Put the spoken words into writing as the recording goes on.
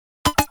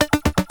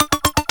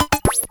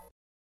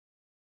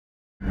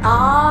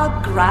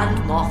Ah, Grand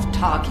Moff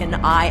Tarkin,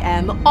 I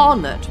am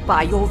honored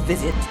by your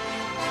visit.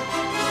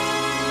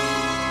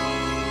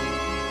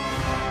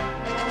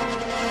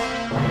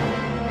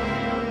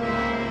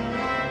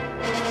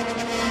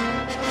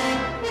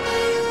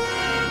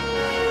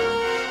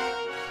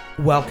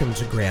 Welcome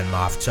to Grand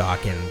Moff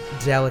Talkin',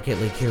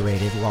 delicately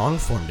curated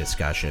long-form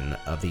discussion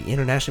of the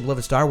internationally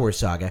beloved Star Wars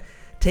saga,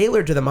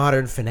 tailored to the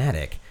modern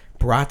fanatic,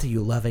 brought to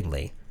you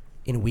lovingly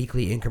in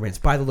weekly increments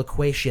by the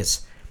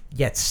loquacious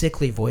yet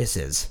sickly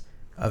voices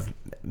of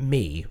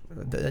me.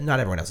 Not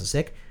everyone else is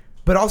sick,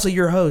 but also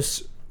your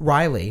hosts,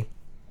 Riley.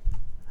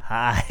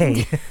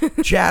 Hi.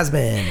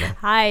 Jasmine.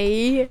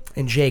 Hi.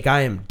 And Jake.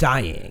 I am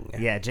dying.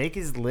 Yeah, Jake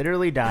is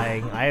literally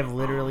dying. I have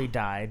literally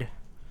died.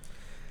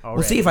 Already.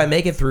 We'll see if I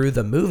make it through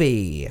the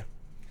movie.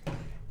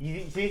 Do you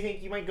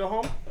think you might go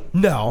home?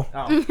 No.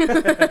 Oh.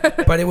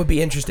 But it would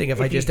be interesting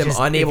if I just am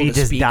unable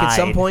to speak at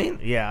some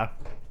point. Yeah.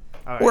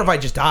 All right. Or if I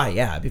just die,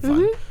 yeah, it'd be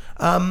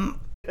fun.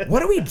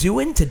 What are we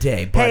doing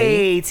today, buddy?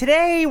 Hey,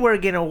 today we're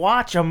gonna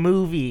watch a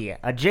movie,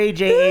 a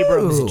J.J.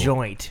 Abrams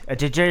joint, a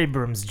J.J.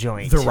 Abrams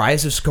joint. The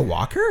Rise of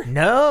Skywalker?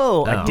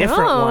 No, a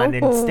different Oh. one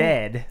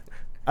instead.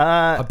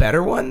 A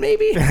better one,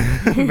 maybe?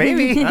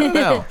 Maybe. I don't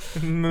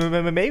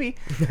know. Maybe.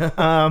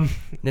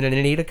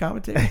 Need a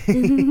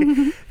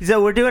commentary?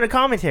 So we're doing a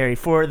commentary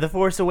for The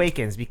Force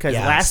Awakens because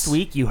Yes. last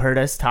week you heard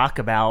us talk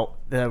about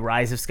The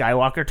Rise of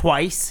Skywalker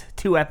twice,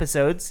 2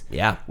 episodes.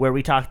 Yeah. Where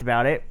we talked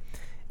about it.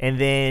 And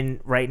then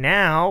right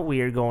now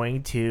we are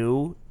going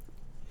to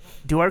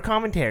do our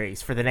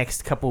commentaries for the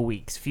next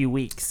few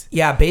weeks.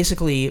 Yeah,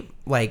 basically,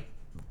 like,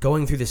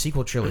 going through the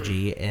sequel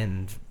trilogy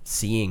and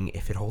seeing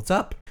if it holds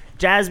up.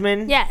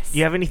 Jasmine, Yes. do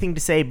you have anything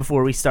to say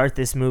before we start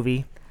this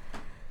movie?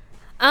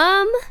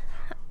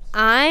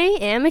 I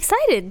am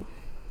excited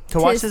To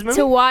watch this movie?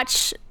 to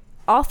watch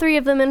all 3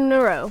 of them in a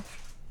row,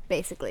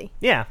 basically.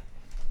 Yeah.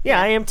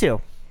 Yeah, I am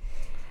too.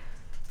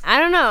 I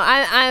don't know.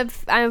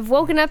 I've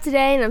woken up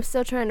today and I'm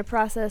still trying to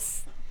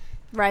process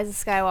Rise of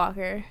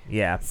Skywalker.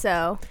 Yeah.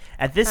 So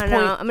At this I don't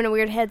know. point, I'm in a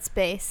weird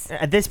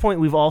headspace.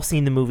 we've all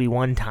seen the movie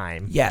one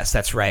time. Yes,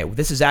 that's right.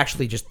 This is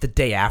actually just the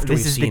day after This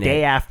we've is seen the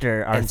day it.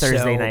 after our And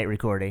Thursday so- night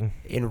recording.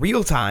 In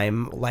real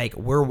time, like,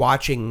 we're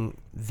watching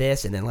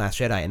this and then Last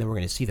Jedi, and then we're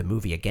going to see the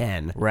movie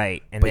again.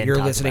 Right. And But then you're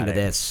talk listening to about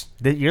it. this,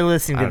 You're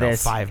listening I to don't know,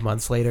 this 5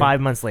 months later?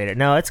 5 months later.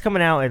 No, it's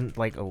coming out in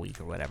like a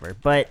week or whatever.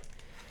 But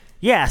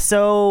yeah,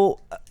 so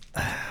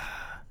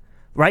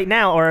right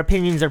now our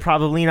opinions are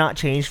probably not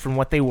changed from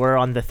what they were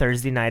on the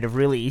Thursday night of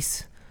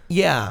release.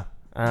 Yeah.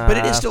 But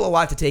it is still a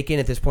lot to take in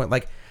at this point.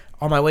 Like,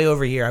 on my way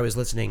over here, I was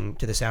listening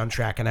to the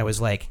soundtrack, and I was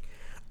like,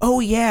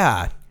 oh,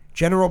 yeah,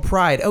 General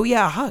Pride. Oh,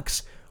 yeah,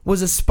 Hux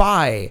was a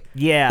spy.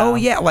 Yeah. Oh,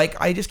 yeah. Like,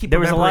 I just keep There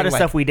was a lot remembering, of like,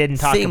 stuff we didn't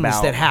talk things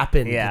about. that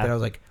happened. Yeah. That I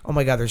was like, oh,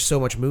 my God, there's so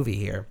much movie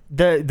here.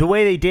 The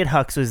way they did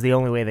Hux was the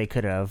only way they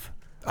could have.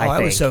 Oh, that was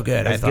think. so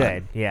good, It I was thought.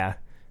 good. Yeah.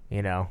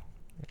 You know.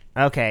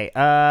 Okay.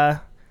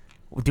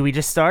 Do we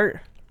just start?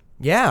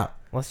 Yeah.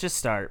 Let's just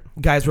start.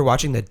 Guys, we're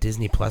watching the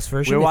Disney Plus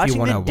version. We're if watching you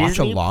want the to watch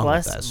Disney along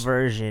Plus with us.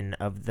 version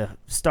of the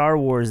Star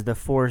Wars The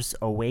Force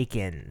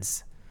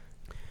Awakens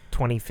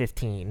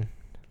 2015.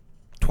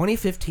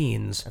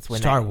 2015's That's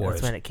when Star it, Wars.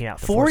 That's when it came out.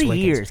 The 4 Force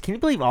Awakens. years. Can you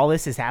believe all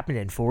this has happened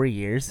in 4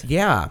 years?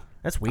 Yeah.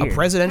 That's weird. A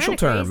presidential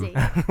Kinda term.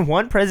 crazy.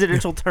 One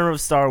presidential term of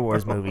Star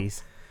Wars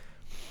movies.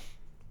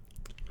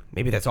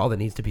 Maybe that's all that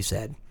needs to be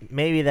said.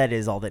 Maybe that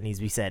is all that needs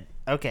to be said.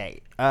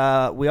 Okay.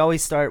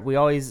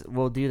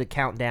 We'll do the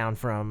countdown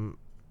from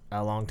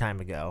a long time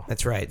ago.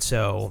 That's right.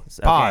 So,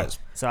 Okay. pause.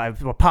 So I've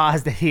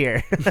paused it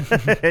here.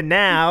 And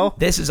now,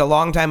 This is a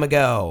long time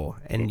ago,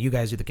 and you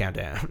guys do the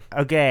countdown.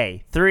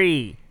 okay.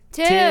 3,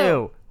 2,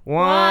 2,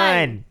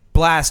 1.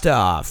 Blast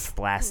off.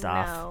 Blast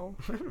off. No.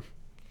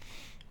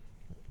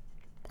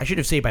 I should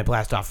have saved my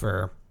blast off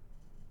for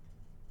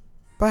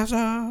blast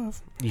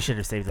off. You should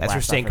have saved the That's your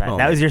blast sync off for that. moment.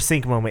 That was your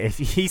sync moment. If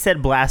he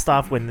said blast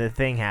off when the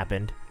thing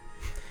happened.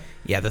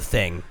 Yeah, the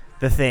thing.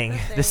 The thing.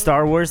 The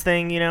Star Wars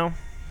thing, you know?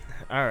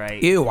 All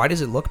right. Ew, why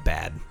does it look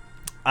bad?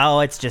 Oh,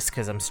 it's just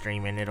because I'm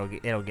streaming.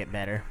 It'll get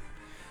better.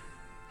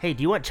 Hey,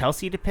 do you want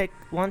Chelsea to pick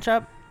Lunch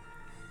Up?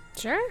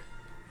 Sure.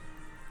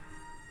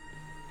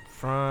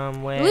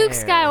 From where? Luke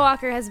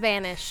Skywalker has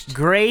vanished.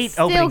 Great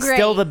Still opening. great.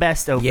 Still the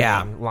best opening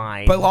Yeah.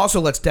 line. But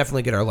also, let's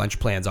definitely get our lunch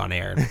plans on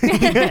air.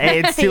 Hey,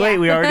 it's too late.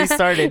 We already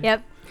started.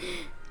 Yep.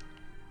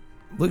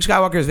 Luke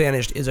Skywalker's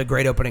vanished is a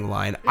great opening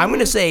line. I'm going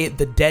to say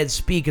the dead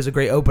speak is a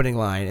great opening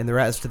line, and the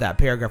rest of that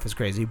paragraph was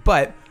crazy.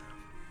 But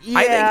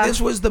I think this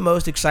was the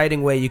most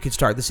exciting way you could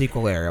start the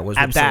sequel era, was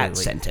with that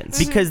Absolutely. sentence.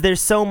 Because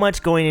there's so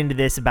much going into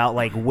this about,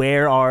 like,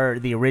 where are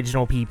the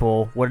original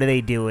people? What are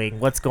they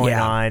doing? What's going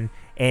Yeah. on?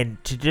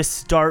 And to just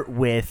start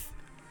with,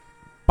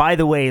 by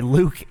the way,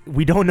 Luke,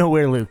 we don't know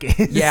where Luke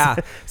is. Yeah.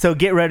 So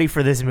get ready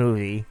for this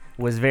movie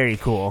was very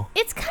cool.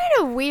 It's kind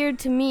of weird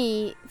to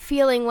me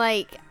feeling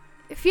like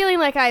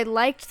I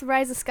liked The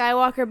Rise of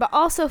Skywalker, but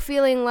also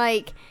feeling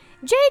like,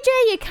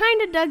 JJ, you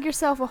kind of dug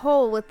yourself a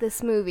hole with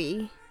this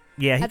movie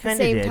Yeah, he at the kind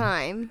of same did.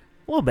 time.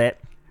 A little bit.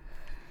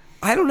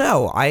 I don't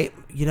know.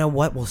 You know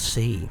what? We'll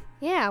see.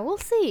 Yeah, we'll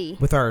see.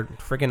 with our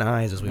friggin'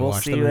 eyes as we We'll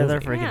watch see the with movie. our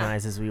freaking Yeah.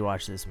 eyes as we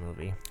watch this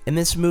movie. And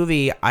this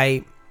movie,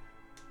 I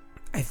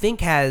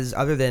think has,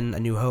 other than A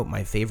New Hope,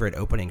 my favorite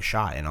opening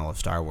shot in all of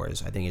Star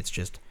Wars. I think it's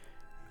just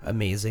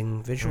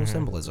amazing visual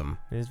symbolism.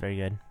 It is very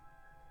good.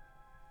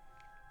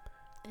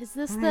 Is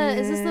this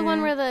the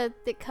one where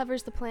it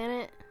covers the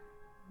planet?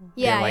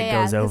 Yeah, like, yeah,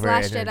 goes 'cause over it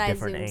Last at a Jedi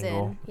different zooms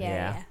angle. in.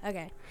 Yeah.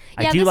 Okay.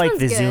 I Yeah, do this like one's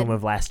the good. zoom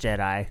of Last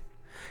Jedi.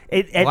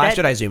 Last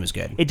Jedi zoom is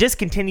good. It just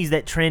continues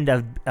that trend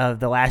of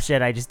the Last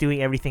Jedi just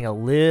doing everything a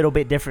little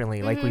bit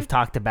differently, like we've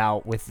talked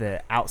about with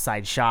the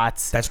outside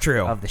shots That's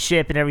true. of the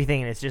ship and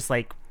everything. And it's just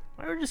like,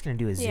 well, we're just gonna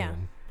do a zoom. Yeah.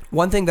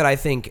 One thing that I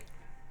think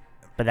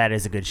But that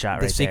is a good shot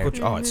the right sequel,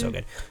 there. oh, it's so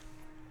good.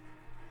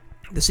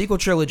 The sequel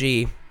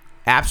trilogy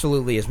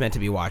absolutely is meant to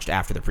be watched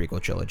after the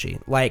prequel trilogy.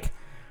 Like,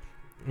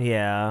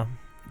 Yeah.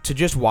 to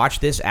just watch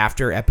this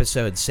after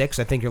episode 6,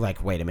 I think you're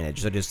like, wait a minute,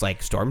 so just like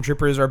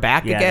stormtroopers are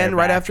back Yeah, again they're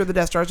right back. after the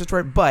Death Star's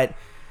destroyed. But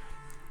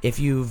if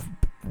you've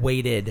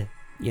waited,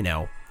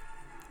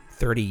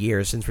 30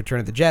 years since Return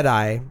of the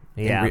Jedi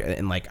Yeah.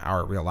 in like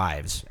our real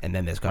lives, and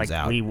then this comes Like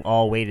out. we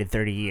all waited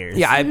 30 years.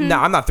 Yeah, I'm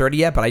not 30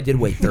 yet, but I did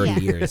wait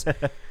 30 years.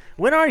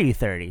 When are you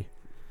 30?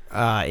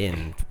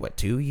 In what,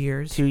 2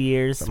 years? 2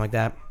 years. Something like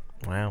that.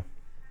 Wow.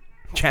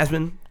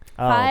 Jasmine.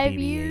 Oh, 5 BB-8.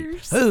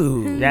 years.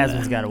 Ooh.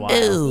 Jasmine's got a while.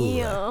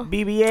 Yeah.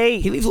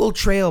 BB-8. He leaves a little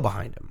trail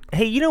behind him.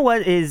 Hey, you know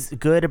what is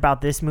good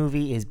about this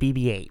movie is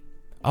BB-8.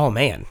 Oh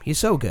man, he's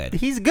so good.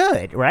 He's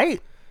good,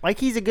 right? Like,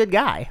 he's a good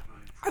guy.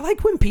 I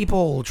like when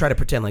people try to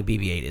pretend like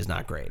BB-8 is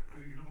not great.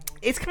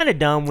 It's kind of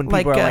dumb when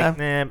Like, people are like,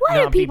 nah, why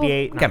no, do people-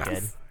 BB-8, not Come on.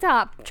 good.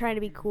 Stop trying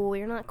to be cool.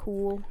 You're not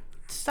cool.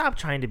 Stop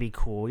trying to be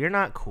cool. You're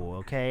not cool,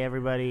 okay,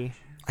 everybody?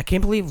 I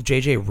can't believe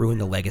JJ ruined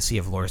the legacy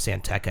of Laura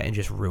Santeca and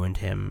just ruined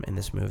him in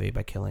this movie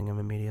by killing him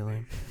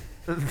immediately.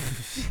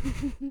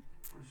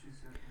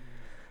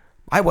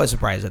 I was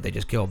surprised that they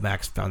just killed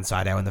Max von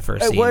Sydow in the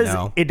first scene.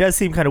 though. It does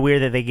seem kind of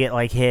weird that they get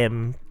like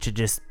him to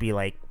just be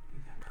like,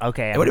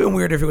 okay. It would have been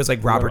weird if it was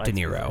like Robert De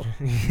Little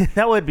Niro.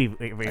 That would be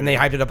weird. And they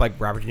hyped it up like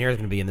Robert De Niro is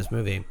going to be in this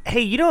movie.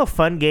 Hey, you know a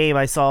fun game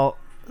I saw?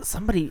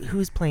 Somebody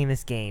who's playing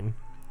this game.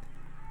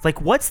 It's like,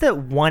 what's that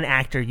one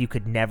actor you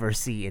could never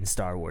see in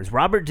Star Wars?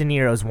 Robert De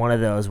Niro's one of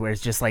those where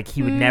it's just like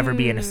he would never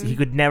be in he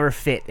could never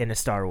fit in a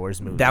Star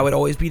Wars movie. That would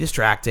always be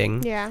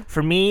distracting. Yeah.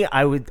 For me,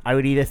 I would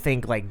either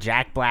think like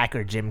Jack Black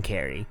or Jim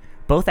Carrey.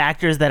 Both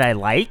actors that I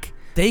like.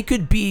 They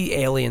could be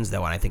aliens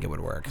though, and I think it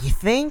would work. You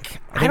think?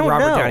 I think don't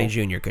Robert know. Downey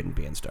Jr. couldn't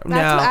be in Star Wars.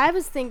 That's No, what I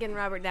was thinking.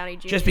 Robert Downey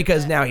Jr. just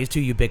because now he's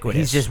too ubiquitous.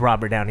 He's just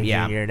Robert Downey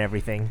Yeah. Jr. and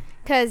everything.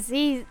 because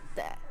he's.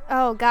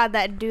 Oh God,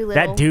 that Doolittle.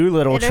 That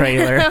Doolittle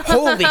trailer.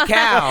 Holy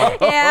cow!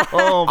 Yeah.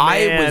 Oh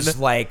man, I was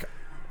like,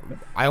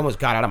 I almost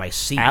got out of my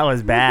seat. that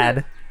was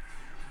bad.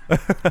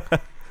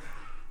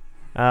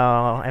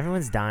 Oh,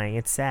 everyone's dying.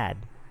 It's sad.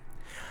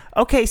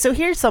 Okay, so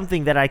here's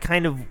something that I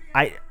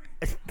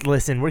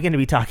listen. We're going to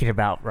be talking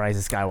about Rise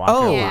of Skywalker.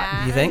 Oh,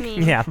 Yeah, you think? I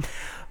mean, Yeah.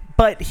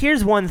 But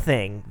here's one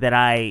thing that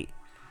I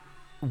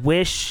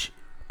wish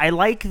I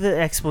like the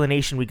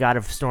explanation we got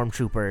of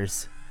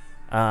stormtroopers.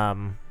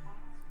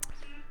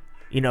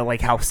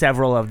 Like how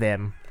several of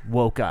them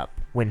woke up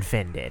when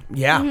Finn did.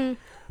 Yeah.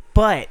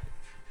 But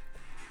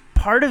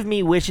part of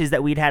me wishes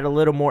that we'd had a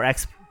little more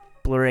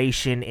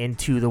exploration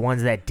into the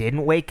ones that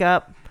didn't wake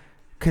up,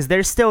 because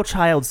they're still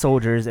child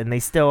soldiers and they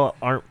still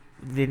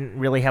didn't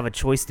really have a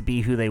choice to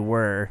be who they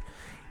were,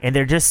 and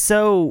they're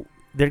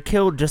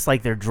killed just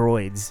like their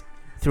droids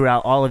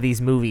throughout all of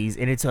these movies.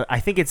 And I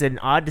think it's an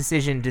odd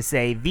decision to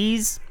say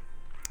this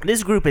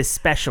group is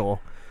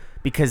special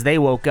because they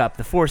woke up.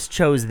 The Force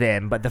chose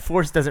them, but the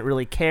Force doesn't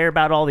really care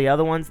about all the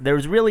other ones.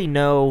 There's really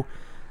no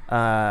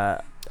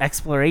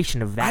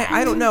exploration of that.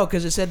 I don't know,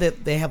 because it said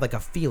that they had like a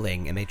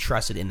feeling and they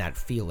trusted in that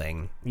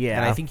feeling. Yeah.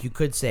 And I think you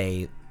could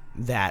say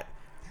that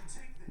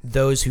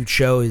those who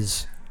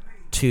chose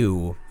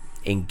to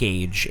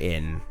engage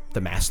in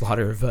the mass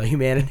slaughter of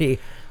humanity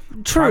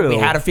probably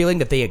had a feeling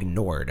that they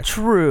ignored.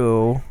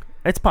 True.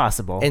 It's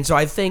possible. And so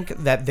I think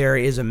that there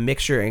is a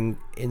mixture in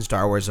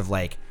Star Wars of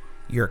like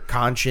your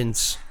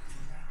conscience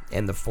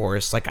and the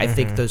Force. Like I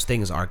think those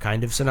things are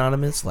kind of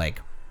synonymous,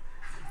 like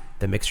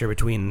the mixture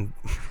between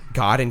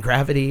God and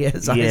gravity,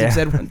 as Isaac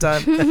said one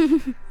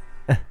time.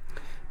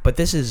 But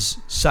this is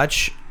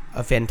such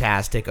a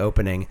fantastic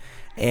opening,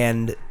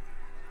 and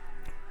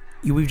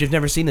we've just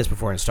never seen this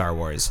before in Star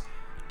Wars.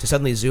 To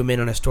suddenly zoom in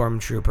on a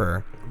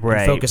stormtrooper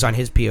Right. and focus on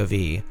his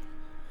POV,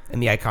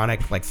 and the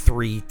iconic like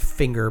three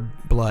finger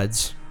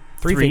bloods.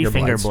 Three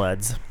finger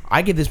bloods.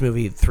 I give this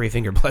movie 3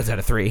 finger bloods out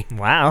of 3.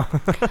 Wow.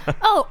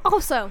 Oh,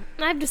 also,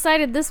 I've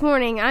decided this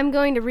morning I'm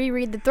going to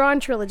reread the Thrawn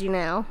trilogy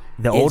now.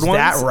 The old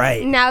ones? Is that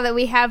right? Now that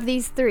we have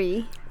these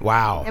 3,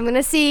 Wow. I'm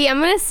gonna see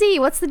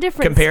what's the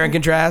difference. Compare and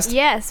contrast?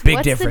 Yes. Big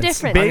what's difference. the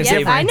difference? Big yes,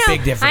 difference. I know.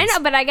 Big difference. I know,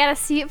 but I gotta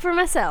see it for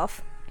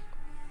myself.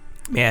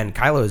 Man,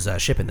 Kylo's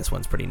ship in this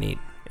one's pretty neat.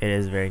 It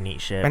is very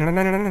neat shit.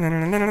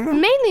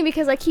 Mainly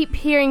because I keep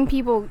hearing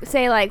people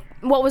say like,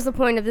 "What was the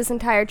point of this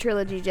entire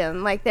trilogy,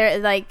 Jim?" Like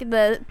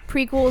the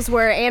prequels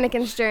were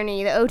Anakin's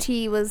journey, the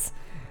OT was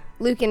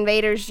Luke and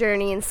Vader's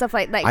journey and stuff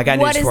like that. I got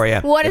what news for you.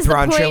 What The is the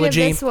Thrawn point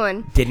trilogy of this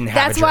one? didn't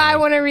have That's a why I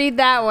journey. want to read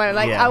that one.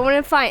 Like, Yeah. I want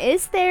to find,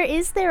 is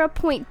there a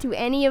point to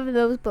any of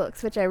those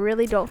books, which I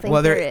really don't think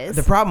there is.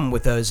 The problem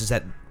with those is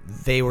that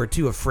they were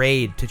too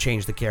afraid to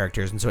change the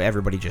characters, and so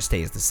everybody just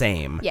stays the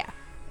same. Yeah.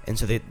 And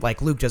so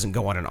like Luke doesn't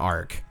go on an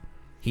arc.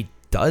 He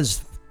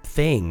does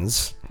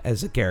things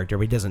as a character,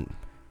 but he doesn't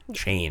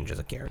change as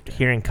a character.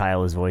 Hearing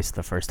Kylo's voice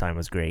the first time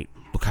was great.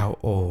 Look how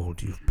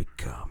old you've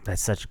become.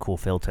 That's such a cool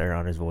filter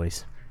on his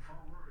voice.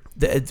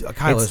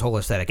 Kylo's whole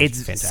aesthetic is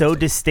It's fantastic. so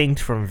distinct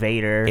from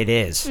Vader. It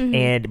is.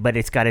 But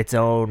it's got its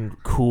own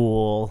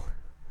cool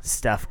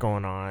stuff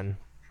going on.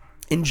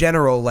 In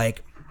general,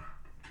 like,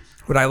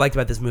 what I liked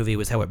about this movie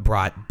was how it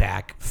brought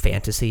back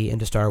fantasy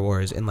into Star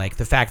Wars, and like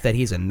the fact that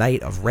he's a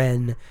knight of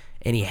Ren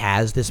and he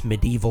has this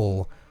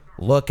medieval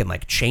look and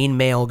like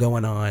chainmail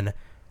going on.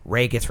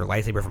 Rey gets her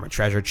lightsaber from a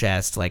treasure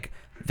chest. Like,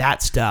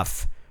 that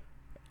stuff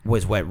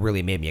was what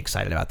really made me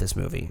excited about this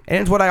movie. And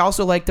it's what I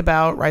also liked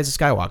about Rise of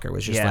Skywalker,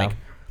 was just like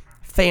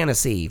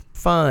fantasy,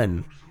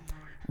 fun,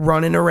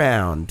 running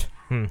around,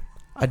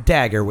 a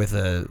dagger with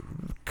a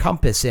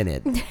compass in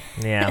it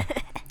Yeah.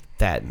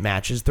 that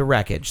matches the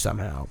wreckage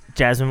somehow.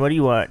 Jasmine, what do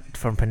you want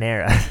from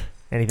Panera?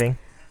 Anything?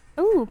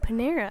 Ooh,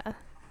 Panera.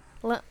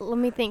 Let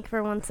me think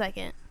for 1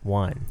 second.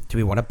 One. Do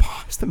we want to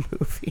pause the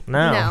movie?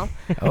 No.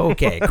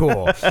 Okay,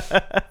 cool.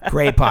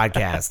 Great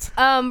podcast.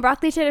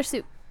 Broccoli cheddar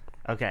soup.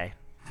 Okay.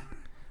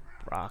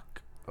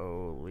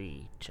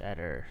 Broccoli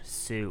cheddar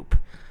soup.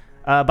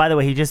 By the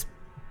way, he just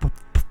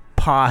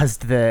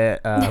paused the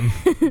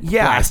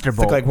Yeah, blaster it's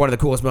bolt. like one of the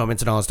coolest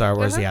moments in all of Star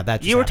Wars. Yeah,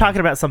 that just You were happened. talking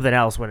about something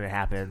else when it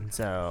happened,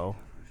 so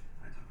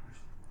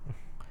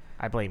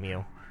I blame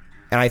you.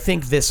 And I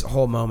think this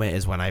whole moment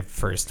is when I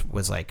first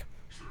was like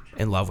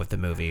in love with the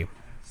movie.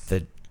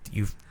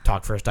 You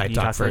talk first, I You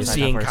talk talk first. first, I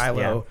Seeing talk first, Kylo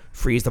yeah.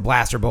 freeze the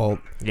blaster bolt.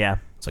 Yeah.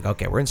 It's like,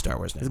 okay, we're in Star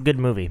Wars It's now. a good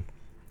movie.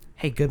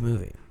 Hey, good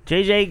movie.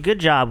 JJ, good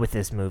job with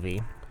this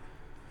movie.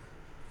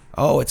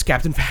 Oh, it's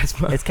Captain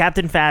Phasma. It's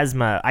Captain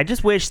Phasma. I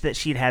just wish that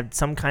she'd had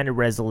some kind of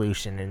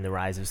resolution in The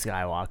Rise of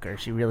Skywalker.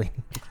 She really...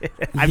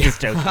 I'm just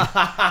joking.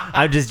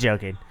 I'm just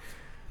joking.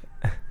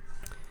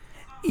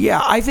 Yeah,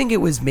 I think it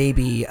was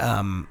maybe.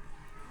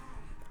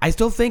 I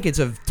still think it's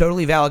a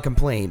totally valid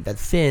complaint that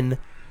Finn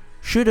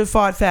should have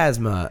fought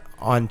Phasma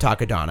on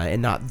Takodana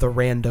and not the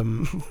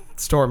random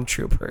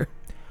stormtrooper.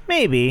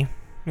 Maybe.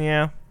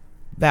 Yeah,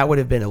 That would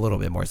have been a little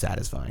bit more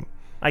satisfying.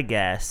 I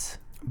guess.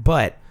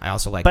 But I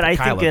also like. But that I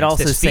think Kylo it gets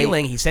also this say-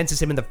 feeling he senses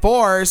him in the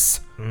Force.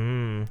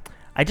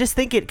 I just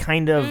think it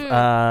kind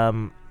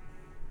of...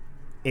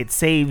 it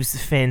saves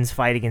Finn's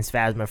fight against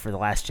Phasma for The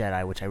Last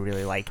Jedi, which I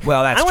really like.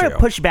 Well, that's I want true. to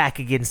push back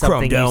against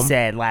something Chrome you Dome.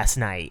 said last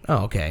night,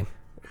 Oh, okay.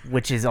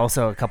 which is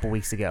also a couple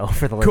weeks ago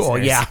for the Cool.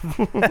 listeners.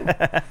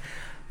 Yeah.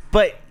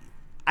 But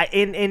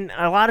and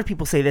a lot of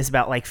people say this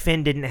about like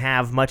Finn didn't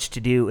have much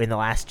to do in The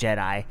Last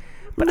Jedi.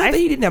 But Not that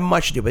he didn't have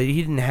much to do, but he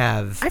didn't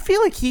have. I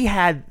feel like he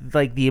had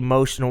like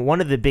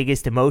one of the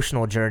biggest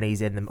emotional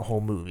journeys in the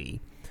whole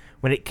movie.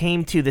 When it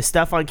came to the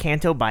stuff on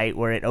Canto Bight,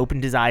 where it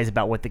opened his eyes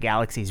about what the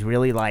galaxy's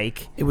really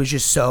like, It was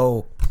just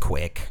so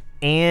quick.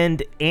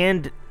 and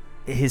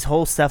his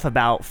whole stuff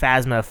about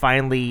Phasma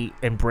finally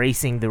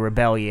embracing the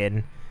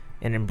rebellion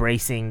and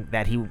embracing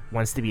that he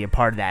wants to be a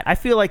part of that. I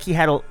feel like he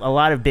had a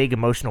lot of big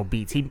emotional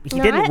beats. He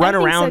No, didn't I run think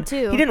so, around.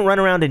 too. He didn't run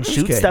around and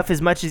shoot good. stuff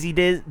as much as he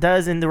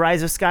does in The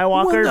Rise of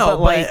Skywalker. Well, no, but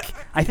like,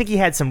 but- I think he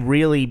had some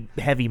really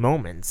heavy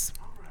moments.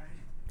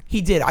 He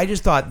did. I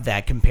just thought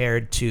that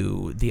compared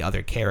to the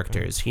other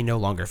characters, he no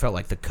longer felt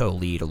like the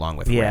co-lead along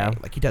with Yeah. Rey,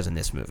 like he does in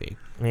this movie.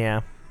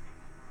 Yeah.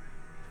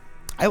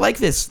 I like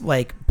this,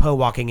 like Poe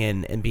walking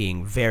in and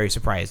being very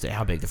surprised at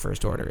how big the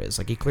First Order is.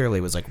 Like he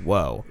clearly was like,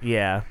 "Whoa."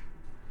 Yeah.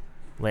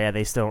 Yeah,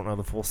 they still don't know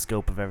the full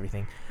scope of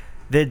everything.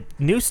 The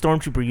new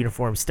Stormtrooper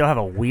uniforms still have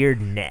a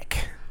weird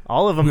neck.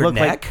 All of them Weird look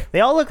neck? like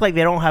they all look like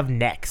they don't have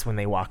necks when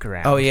they walk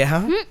around. Oh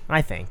yeah.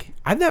 I think.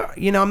 I've never.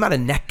 I'm not a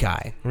neck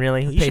guy.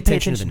 Really? You Pay should pay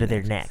attention attention to to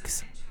the their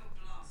necks.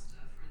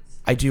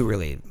 I do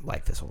really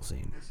like this whole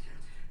scene.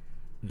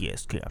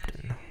 Yes,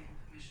 Captain.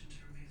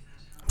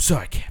 I'm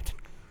sorry, Captain.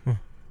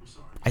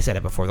 I said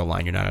it before the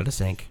line. You're not out of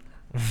sync.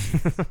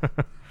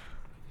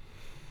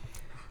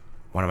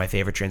 One of my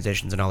favorite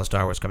transitions in all the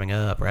Star Wars coming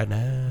up right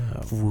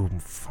now.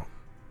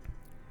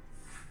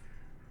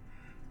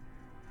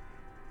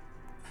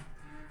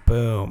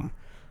 Boom.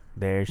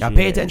 There she Now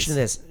pay is. attention to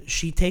this.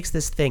 She takes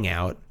this thing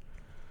out,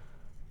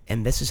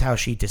 and this is how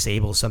she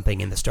disables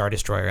something in the Star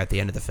Destroyer at the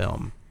end of the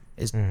film,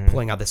 is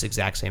pulling out this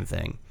exact same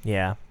thing.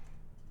 Yeah.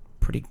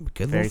 Pretty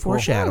good Very little cool.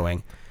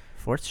 foreshadowing.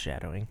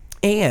 Foreshadowing.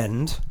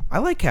 And I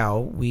like how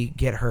we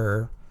get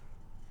her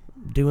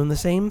doing the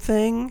same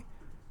thing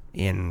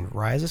in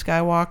Rise of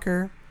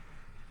Skywalker,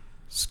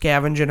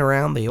 scavenging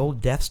around the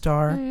old Death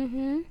Star.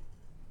 Mm-hmm.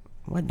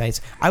 What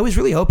nice. I was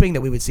really hoping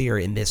that we would see her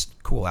in this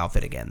cool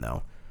outfit again,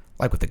 though,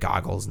 like with the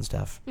goggles and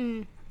stuff.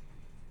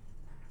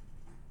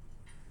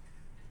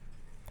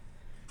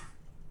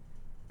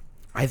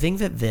 I think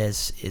that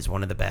this is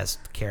one of the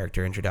best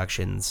character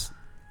introductions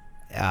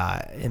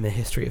in the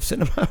history of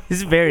cinema. This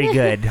is very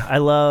good. I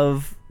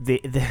love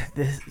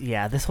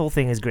this whole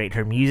thing is great.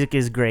 Her music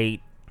is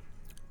great.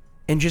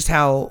 And just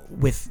how,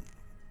 with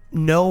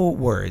no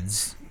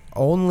words,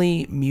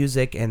 only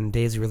music and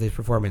Daisy Ridley's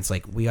performance,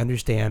 like, we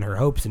understand her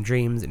hopes and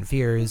dreams and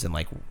fears and,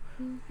 like,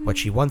 what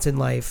she wants in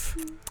life.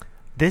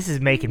 This is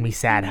making me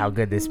sad how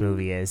good this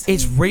movie is.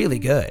 It's really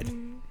good.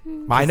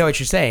 I know what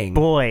you're saying.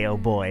 Boy, oh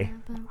boy.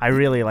 I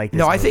really like this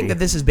No, movie. I think that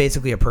this is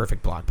basically a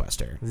perfect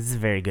blockbuster. This is a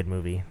very good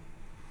movie.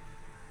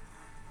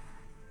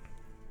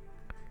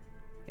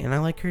 And I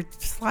like her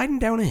sliding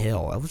down a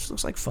hill. It just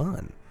looks like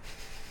fun.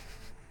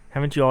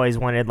 Haven't you always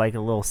wanted like a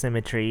little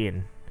symmetry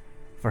and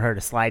for her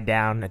to slide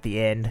down at the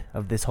end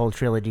of this whole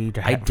trilogy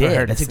for her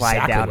to That's slide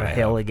exactly down what a I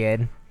hill hope.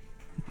 again?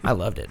 I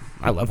loved it.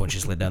 I love when she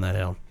slid down that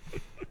hill.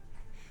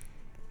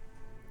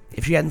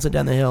 If she hadn't slid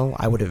down the hill,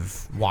 I would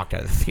have walked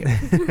out of the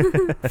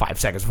theater 5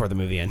 seconds before the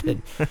movie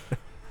ended.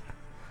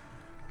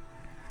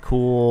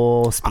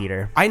 Cool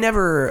speeder. I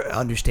never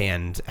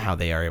understand how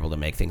they are able to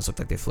make things look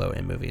like they float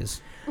in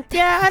movies.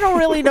 Yeah, I don't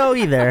really know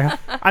either.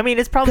 I mean,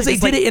 it's probably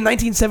Because they did it in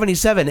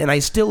 1977, and I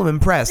still am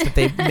impressed that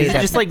they made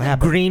that just like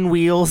happen. green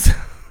wheels.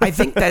 I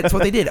think that's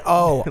what they did.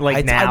 Oh, Like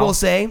I now? will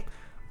say,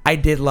 I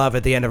did love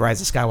at the end of Rise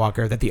of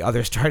Skywalker that the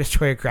other Star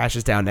Destroyer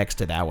crashes down next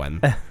to that one.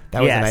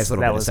 That was Yes, a nice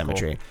little that bit of was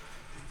symmetry.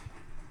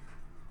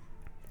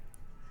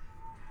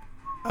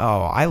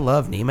 Oh, I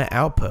love Nema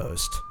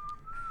Outpost.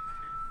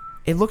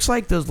 It looks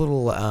like those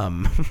little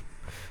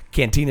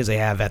cantinas they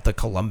have at the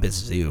Columbus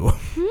Zoo.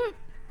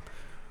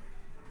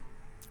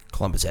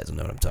 Columbus heads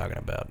know what I'm talking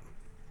about.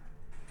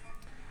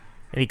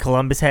 Any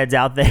Columbus heads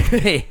out there?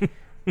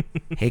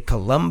 Hey,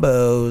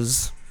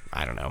 Columbos.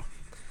 I don't know.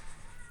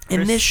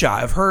 In this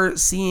shot of her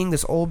seeing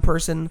this old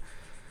person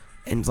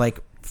and like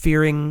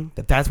fearing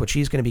that that's what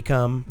she's going to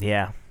become.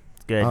 Yeah,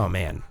 it's good. Oh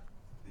man,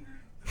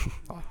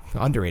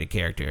 underrated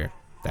character.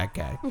 That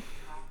guy.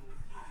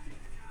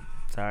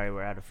 Sorry,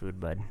 we're out of food,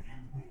 bud.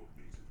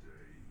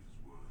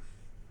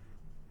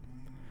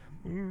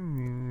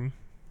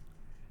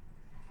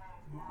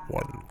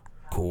 One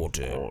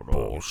quarter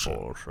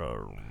portion.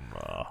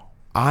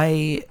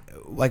 I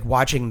like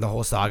watching the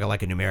whole saga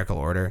like a numerical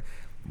order.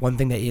 One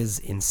thing that is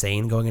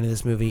insane going into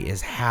this movie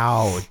is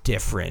how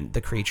different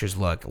the creatures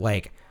look.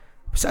 Like,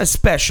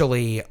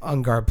 especially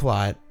Ungar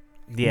Plot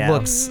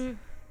looks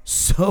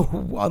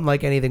so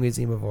unlike anything we've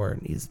seen before.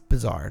 He's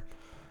bizarre.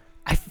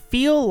 I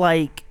feel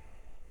like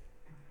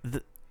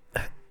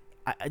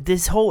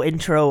this whole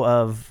intro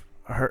of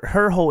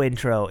her whole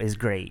intro is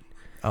great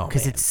Oh,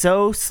 because man. it's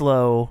so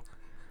slow.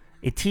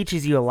 It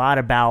teaches you a lot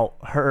about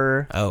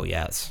her, Oh,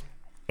 yes.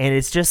 and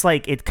it's just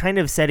like it's kind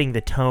of setting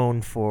the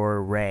tone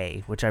for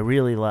Rey, which I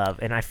really love.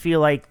 And I feel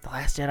like The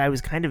Last Jedi was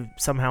kind of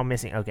somehow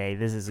missing. Okay,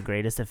 this is the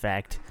greatest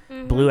effect.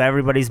 Blew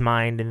everybody's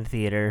mind in the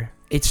theater.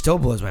 It still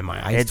blows my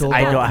mind. I still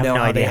I don't have know no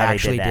how idea they how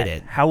actually they did, did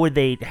it. How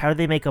do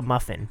they make a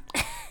muffin?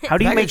 How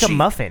do you Fact make that a she-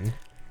 muffin?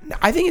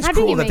 I think it's How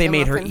do cool you that make they a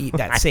made her muffin? eat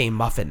that same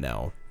muffin,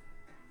 though.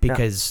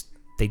 Because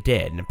they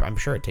did, and I'm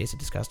sure it tasted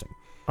disgusting.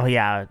 Oh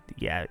yeah,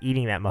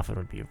 eating that muffin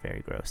would be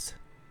very gross.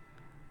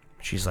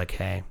 She's like,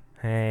 hey,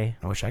 Hey,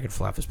 I wish I could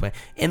fly off this plane.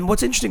 And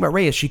what's interesting about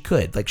Rey is she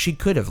could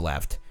have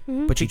left,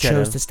 but she She chose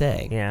could've. to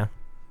stay. yeah.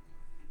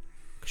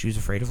 She was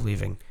afraid of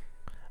leaving.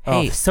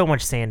 Oh, Hey, so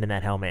much sand in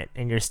that helmet,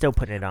 and you're still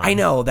putting it on. I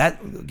know,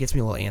 that gets me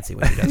a little antsy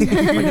when she does that. Like,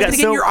 got it's gonna get in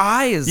so- your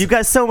eyes. You've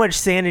got so much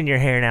sand in your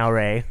hair now,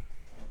 Ray.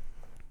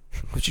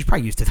 She's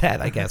probably used to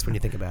that, I guess, when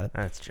you think about it.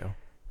 That's true.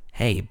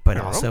 Hey, but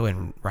also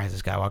in Rise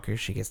of Skywalker,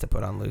 she gets to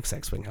put on Luke's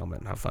X-Wing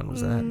helmet. How fun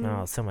was that?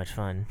 Oh, so much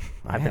fun.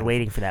 I've Yeah. been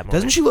waiting for that moment.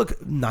 Doesn't she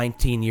look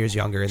 19 years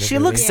younger in this She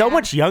movie? looks so Yeah.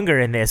 much younger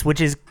in this, which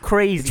is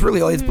crazy. It's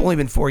really, it's only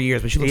been 4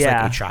 years, but she looks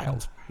Yeah. like a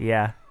child.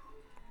 Yeah.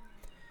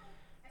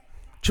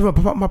 She went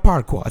my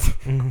power quad.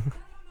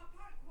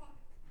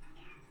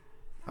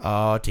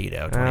 Oh,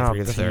 Tito, 23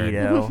 Oh, of the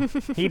third.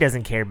 Tito. He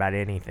doesn't care about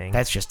anything.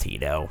 That's just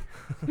Tito.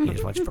 He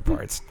just wants for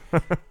parts.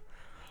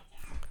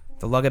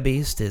 The Lugga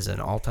Beast is an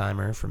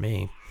all-timer for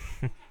me.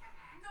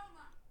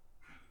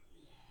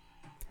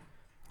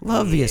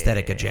 Love the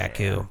aesthetic of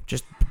Jakku.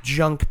 Just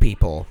junk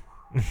people.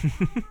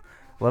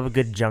 Love a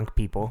good junk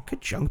people.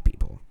 Good junk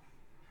people.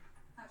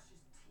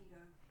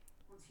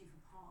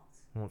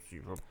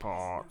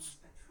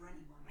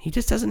 He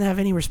just doesn't have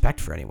any respect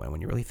for anyone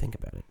when you really think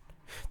about it.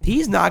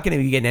 He's not going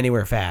to be getting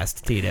anywhere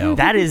fast, Tito.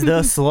 That is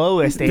the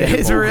slowest animal.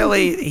 It's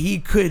really, he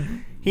could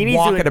He needs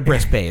walk to- at a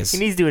brisk pace. He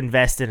needs to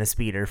invest in a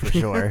speeder for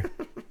sure.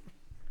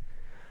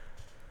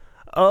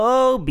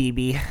 Oh,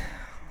 BB.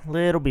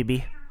 Little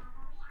BB.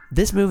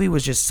 This movie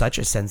was just such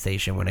a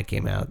sensation when it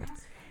came out.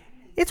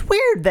 It's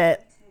weird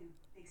that...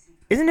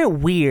 Isn't it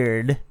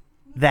weird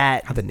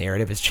that How the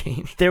narrative has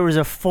changed. there was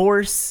a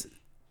Force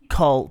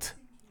cult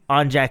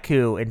on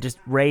Jakku and just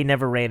Rey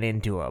never ran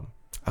into him?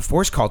 A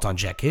force cult on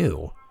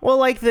Jakku. Well,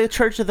 like the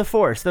Church of the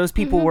Force. Those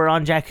people were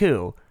on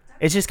Jakku.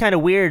 It's just kind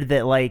of weird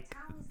that, like,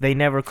 they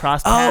never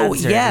crossed paths. Oh, or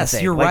yes,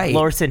 anything. you're like right.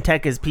 Lor San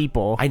Tekka's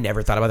people. I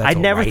never thought about that. I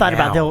till never right thought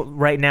about now. that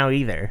right now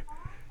either.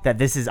 that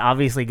this is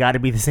obviously got to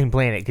be the same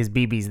planet because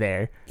BB's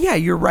there, Yeah,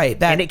 you're right.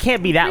 That and it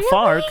can't be that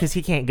far because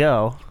he can't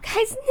go.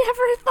 Guys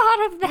never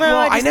thought of that. Well,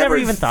 I I just never never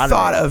even even thought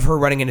of it. of her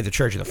running into the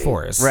Church of the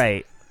Forest.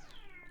 Right.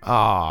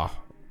 Ah,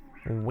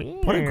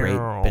 what a great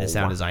bit of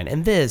sound design.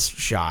 And this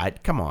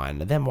shot, come on,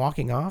 them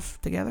walking off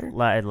together.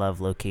 I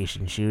love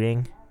location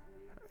shooting.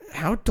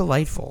 How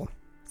delightful.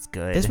 It's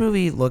good. This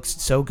movie looks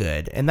so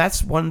good, and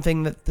that's one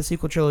thing that the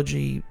sequel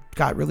trilogy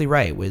got really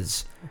right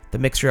was the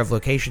mixture of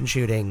location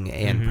shooting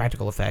and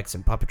practical effects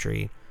and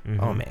puppetry.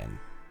 Oh man,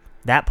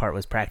 that part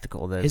was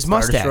practical. The his Star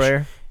mustache.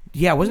 Destroyer.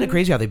 Yeah, wasn't it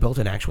crazy how they built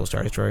an actual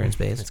Star Destroyer in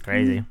space? It's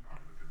crazy.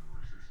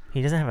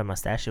 He doesn't have a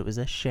mustache. It was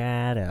a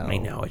shadow. I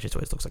know, it just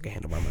always looks like a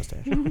handlebar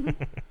mustache.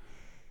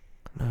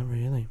 Not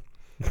really.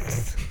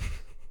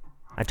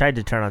 I tried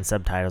to turn on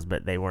subtitles,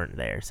 but they weren't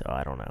there, so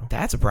I don't know.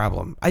 That's a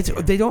problem.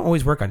 They don't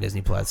always work on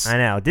Disney Plus. I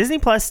know. Disney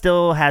Plus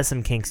still has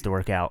some kinks to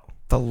work out.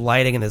 The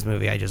lighting in this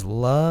movie, I just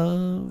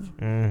love.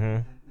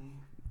 Mm-hmm.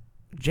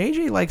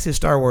 JJ likes his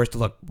Star Wars to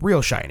look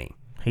real shiny.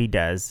 He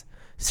does.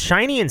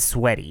 Shiny and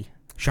sweaty.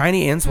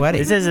 Shiny and sweaty.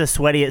 This is the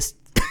sweatiest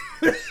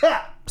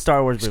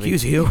Star Wars movie.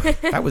 Excuse you.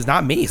 That was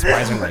not me,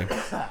 surprisingly.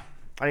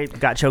 I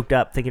got choked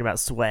up thinking about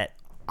sweat.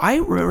 I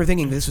remember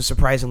thinking this was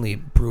surprisingly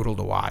brutal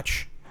to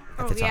watch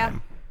at the yeah.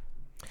 time.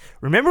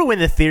 Remember when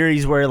the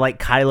theories were like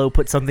Kylo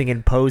put something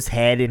in Poe's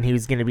head and he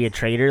was going to be a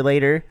traitor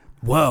later?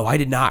 Whoa, I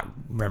did not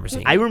remember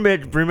seeing I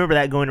that. remember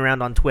that going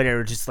around on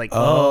Twitter, just like,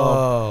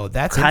 Oh,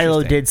 that's Kylo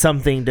interesting. did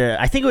something to.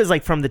 I think it was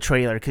like from the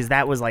trailer because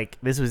that was like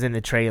this was in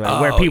the trailer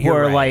where Oh, people you're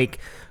were right. like,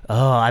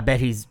 "Oh, I bet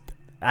he's."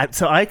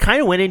 So I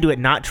kind of went into it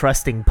not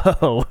trusting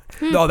Poe.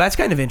 No, that's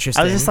kind of interesting.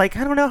 I was just like,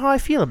 I don't know how I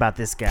feel about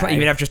this guy.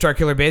 even after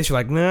Starkiller Base, you're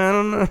like, no, I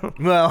don't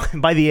know. Well,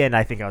 by the end,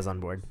 I think I was on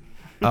board.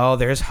 Oh,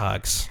 there's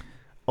Hux.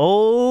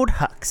 Old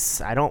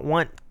Hux. I don't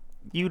want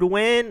you to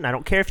win. I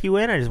don't care if you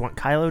win. I just want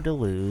Kylo to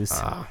lose.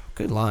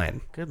 Good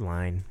line. Good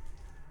line.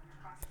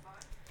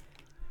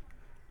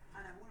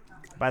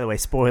 By the way,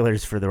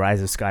 spoilers for The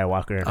Rise of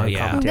Skywalker and Oh, our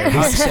yeah. commentary.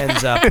 Hux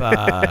ends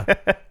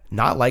up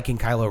not liking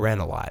Kylo Ren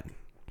a lot.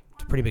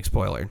 It's a pretty big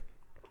spoiler.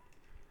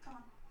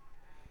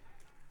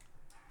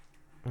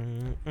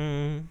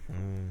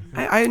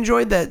 I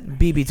enjoyed that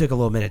BB took a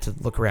little minute to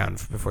look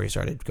around before he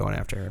started going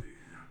after her.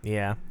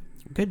 Yeah.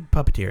 Good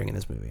puppeteering in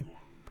this movie.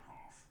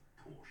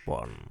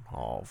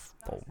 1/2.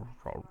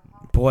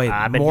 Boy,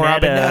 more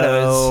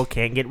Abinettos.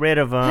 Can't get rid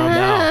of him.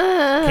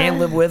 No. Can't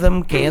live with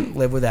him, can't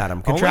live without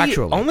him.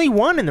 Contractually. Only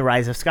one in The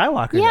Rise of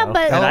Skywalker. Yeah, though,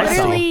 but that I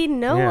saw. literally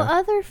no Yeah.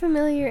 other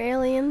familiar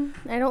alien,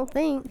 I don't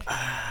think.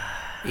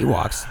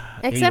 Ewoks.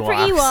 Except for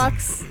Ewoks.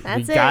 Ewoks.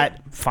 That's We it. got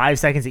 5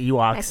 seconds of I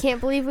Ewoks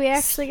can't believe we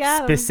actually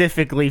got 'em.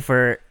 specifically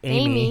for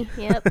Amy.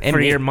 Yep. And For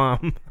me. your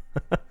mom.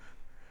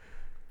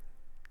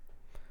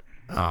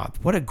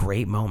 What a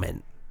great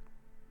moment.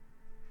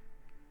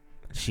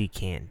 She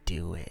can't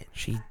do it.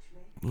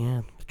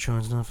 The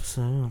droid's not for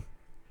sale.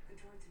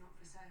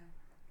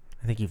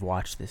 I think you've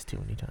watched this too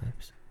many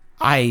times.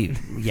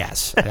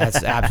 Yes,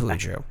 that's absolutely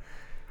true.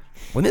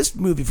 When this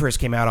movie first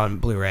came out on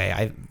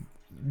Blu-ray,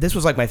 this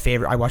was like my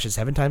favorite. I watched it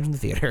 7 times in the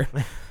theater,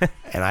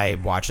 and I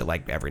watched it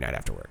like every night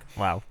after work.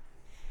 Wow.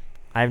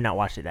 I have not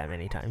watched it that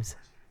many times.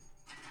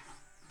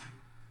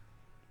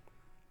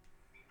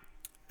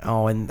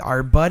 Oh, and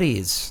our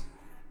buddies,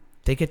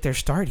 they get their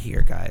start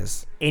here,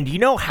 guys. And you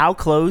know how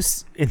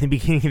close in the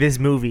beginning of this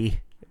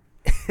movie,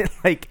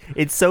 like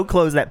it's so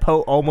close that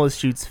Poe almost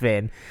shoots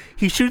Finn.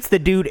 He shoots the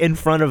dude in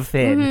front of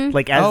Finn,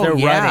 like as Oh, they're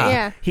yeah. running.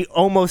 Yeah. He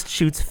almost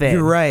shoots Finn.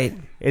 You're right.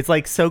 It's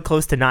like so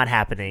close to not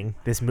happening.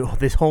 This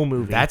whole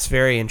movie. That's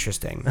very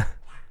interesting.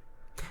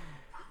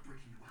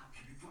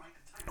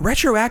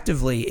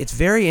 Retroactively, it's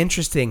very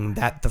interesting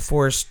that the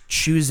Force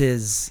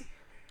chooses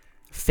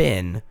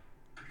Finn,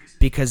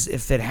 because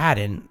if it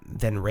hadn't,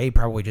 then Rey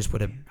probably just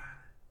would have,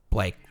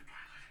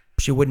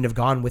 she wouldn't have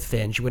gone with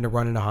Finn. She wouldn't have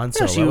run into Han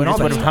Solo. she and all just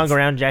that would have stuff. hung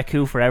around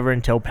Jakku forever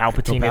until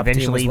Palpatine Palpatine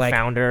eventually was like,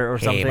 found her or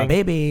 "Hey, something. my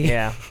baby."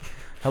 Yeah.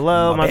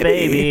 Hello, My my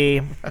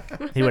baby.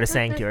 He would have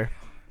sang to her.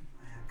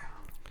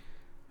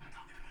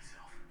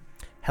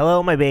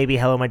 Hello, my baby.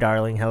 Hello, my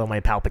darling. Hello,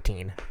 my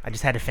Palpatine. I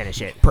just had to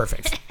finish it.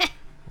 Perfect.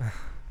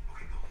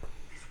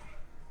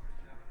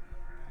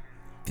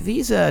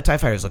 These TIE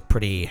fighters look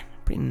pretty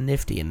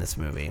nifty in this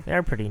movie.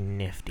 They're pretty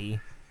nifty.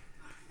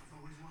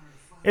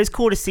 It was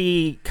cool to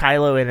see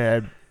Kylo in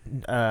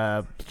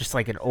a just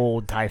like an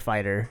old TIE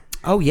fighter.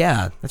 Oh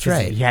yeah, that's 'Cause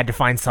right. He had to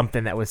find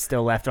something that was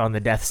still left on the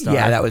Death Star.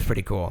 Yeah, that was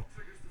pretty cool.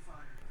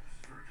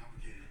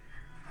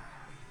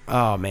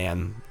 Oh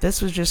man,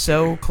 this was just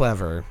so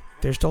clever.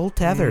 They're still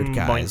tethered,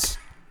 guys.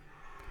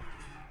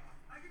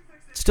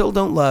 Still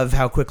don't love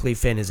how quickly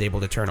Finn is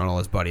able to turn on all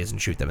his buddies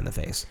and shoot them in the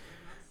face.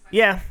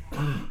 Yeah.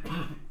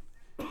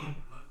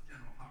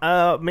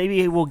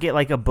 Maybe we'll get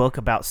like a book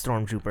about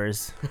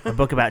stormtroopers, a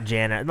book about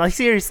Jaina. Like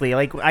seriously,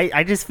 like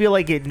I just feel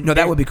like it. No,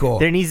 that would be cool.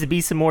 There needs to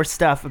be some more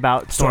stuff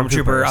about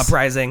Stormtrooper stormtroopers.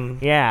 uprising.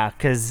 Yeah,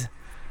 because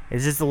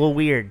it's just a little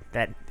weird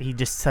that he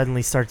just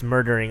suddenly starts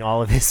murdering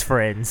all of his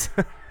friends,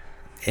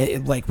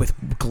 Like with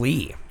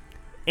glee.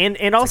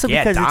 and also like,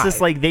 yeah, because it's just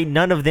die. like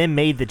none of them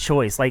made the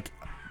choice. Like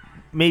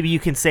maybe you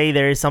can say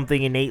there is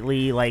something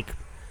innately like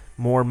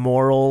more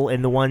moral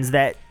in the ones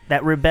that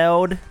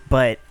rebelled,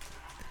 but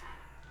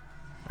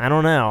I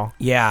don't know.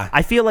 Yeah.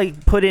 I feel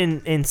like put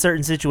in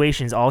certain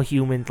situations, all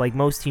humans, like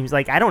most humans,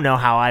 like I don't know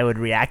how I would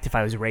react if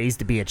I was raised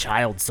to be a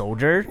child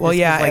soldier. Well,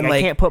 yeah, like, and, I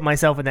like, can't put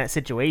myself in that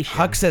situation.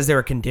 Huck says they're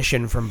a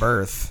condition from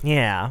birth.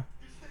 Yeah.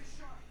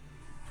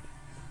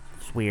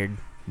 It's weird.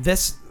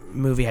 This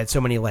movie had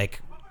so many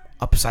like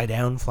upside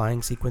down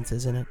flying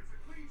sequences in it.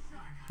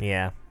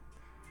 Yeah.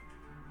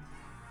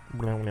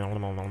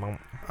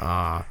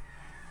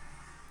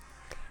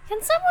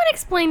 Can someone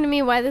explain to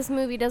me why this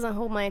movie doesn't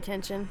hold my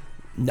attention?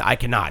 No, I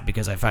cannot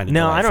because I find it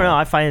No, I don't delightful. know.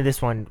 I find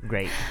this one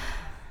great.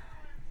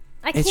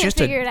 I can't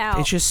figure it out.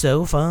 It's just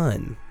so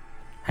fun.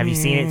 Have you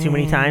seen it too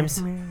many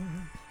times?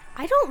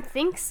 I don't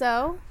think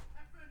so.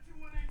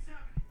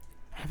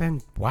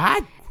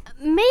 What?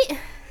 Maybe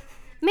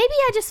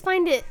I just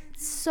find it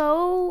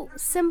so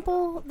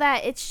simple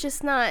that it's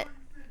just not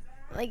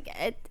like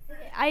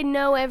I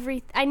know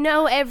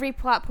every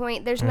plot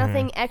point. There's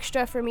nothing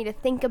extra for me to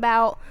think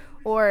about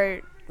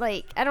or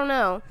like I don't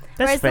know.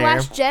 That's Whereas fair. The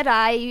Last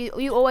Jedi,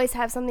 you always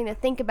have something to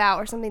think about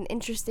or something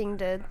interesting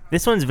to.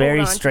 This one's very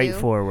Hold on to.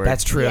 straightforward.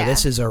 That's true. Yeah.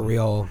 This is a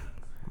real.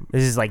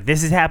 This is like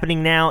this is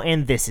happening now,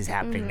 and this is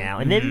happening now,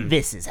 and Mm-hmm. then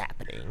this is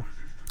happening.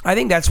 I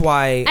think that's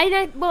why.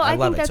 I love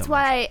think it that's so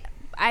why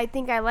I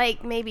think I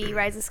like maybe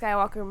Rise of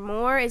Skywalker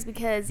more is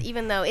because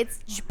even though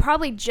it's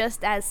probably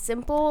just as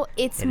simple,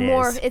 it's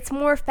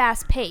more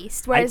fast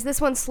paced. Whereas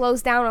this one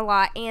slows down a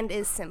lot and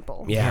is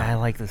simple. Yeah. I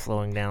like the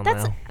slowing down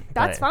That's though.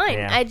 that's But, fine.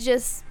 yeah.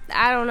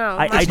 I don't know.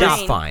 I My It's not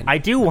brain- fine. I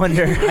do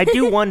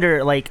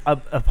wonder, like,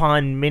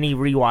 upon many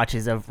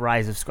rewatches of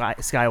Rise of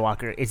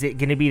Skywalker, is it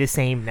going to be the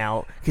same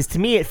now? Because to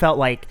me, it felt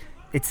like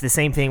it's the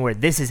same thing where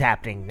this is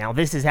happening, now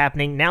this is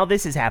happening, now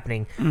this is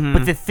happening. Mm-hmm.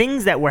 But the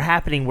things that were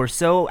happening were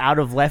so out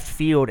of left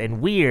field and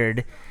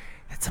weird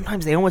that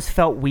sometimes they almost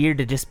felt weird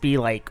to just be,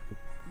 like,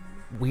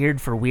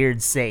 weird for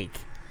weird's sake.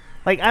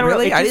 Like, I don't know.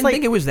 Really? It's I just, didn't like,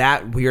 think it was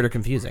that weird or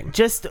confusing.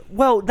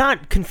 well,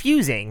 not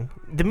confusing.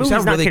 The You movie's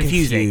sound not really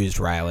confusing. confused,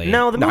 Riley.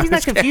 No, the movie's I'm not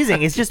just kidding.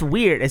 confusing. It's just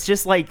weird. It's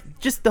just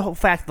the whole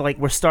fact that like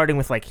we're starting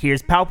with like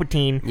here's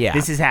Palpatine. Yeah.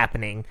 This is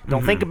happening.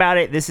 Don't think about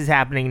it. This is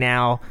happening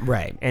now.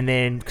 Right. And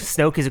then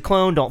Snoke is a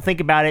clone. Don't think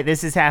about it.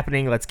 This is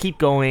happening. Let's keep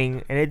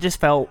going. And it just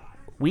felt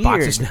weird.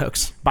 Box of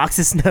Snokes. Box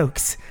of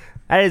Snokes.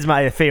 That is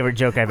my favorite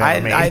joke I've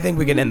ever made. I think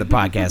we can end the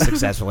podcast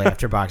successfully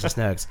after Box of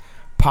Snokes.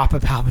 Papa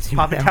Palpatine.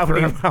 Papa went out for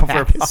a Palpatine for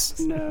pack of Box of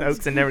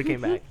Snokes and never came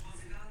back.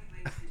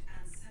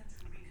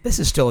 This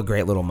is still a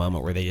great little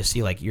moment where they just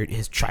see like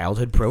his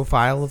childhood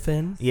profile of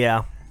Finn.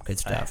 Yeah. Good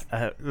stuff.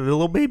 The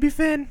little baby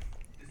Finn.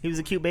 He was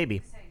a cute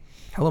baby.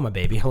 Hello, my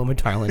baby. Hello, my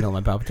darling. Hello, my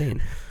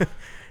Palpatine.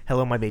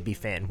 Hello, my baby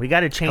Finn. We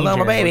got to change. Hello,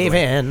 my it. baby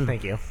Finn.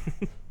 Thank you.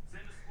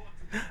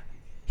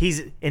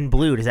 He's in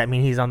blue. Does that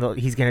mean he's going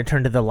to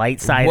turn to the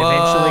light side Whoa,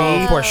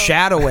 eventually?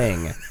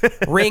 foreshadowing.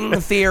 Ring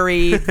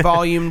Theory,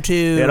 Volume 2.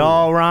 It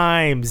all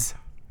rhymes.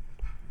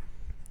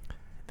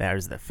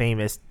 There's the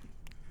famous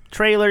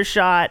trailer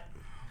shot.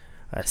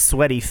 A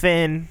sweaty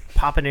Finn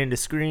popping into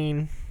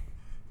screen.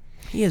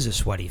 He is a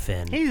sweaty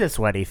Finn. He's a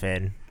sweaty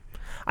Finn.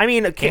 I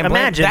mean, Can't blame-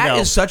 imagine that though.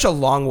 is such a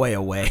long way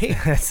away.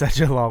 That's such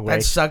a long way.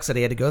 That sucks that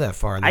he had to go that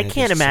far. And I then it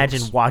can't just imagine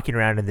sucks. walking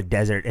around in the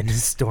desert in a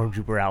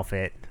stormtrooper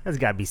outfit. That's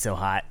got to be so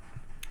hot.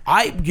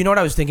 You know what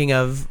I was thinking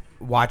of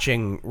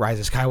watching Rise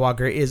of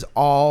Skywalker is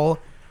all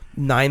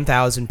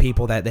 9,000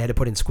 people that they had to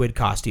put in squid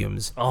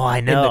costumes. Oh, I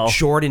In know. the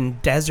Jordan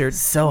desert.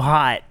 So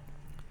hot.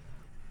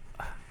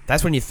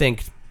 That's when you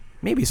think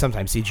maybe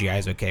sometimes CGI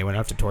is okay. We don't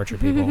have to torture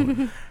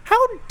people.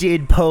 How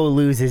did Poe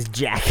lose his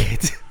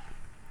jacket?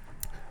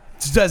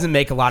 It doesn't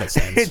make a lot of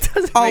sense. It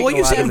doesn't Oh, make well, a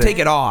you lot see of him sense. take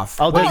it off.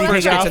 Oh, when does he he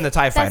first take it gets off? in the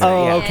TIE fighter.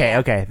 Oh, yeah. okay,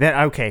 okay. Then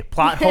okay.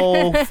 Plot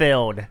hole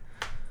filled.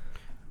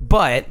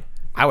 But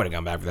I would have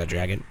gone back for that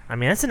jacket. I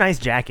mean, that's a nice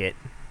jacket.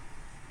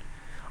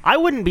 I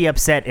wouldn't be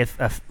upset if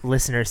a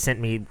listener sent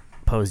me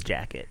Poe's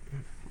jacket.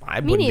 I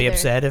Me wouldn't be neither.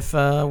 upset if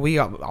we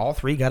all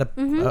three got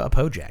a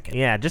Poe jacket.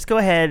 Yeah, just go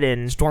ahead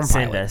and Storm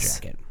send pilot us.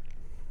 jacket.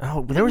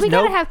 Oh, there was We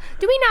no. gotta have.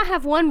 Do we not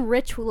have one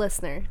rich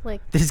listener?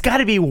 Like There's got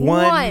to be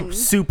one One.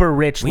 super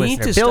rich We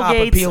listener. need to Bill stop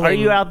Gates, appealing are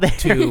you out there?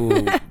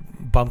 to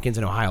bumpkins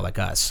in Ohio like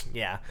us.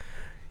 Yeah.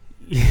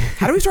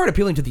 How do we start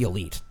appealing to the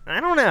elite?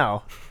 I don't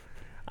know.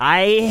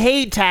 I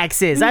hate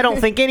taxes. I don't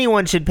think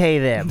anyone should pay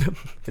them.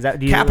 Is that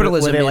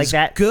Capitalism were they is like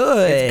that?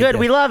 good. It's good.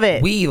 We love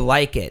it. We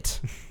like it.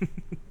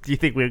 Do you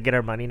think we would get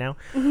our money now?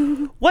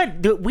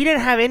 What? We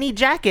didn't have any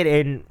jacket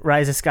in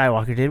Rise of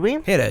Skywalker, did we?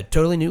 He had a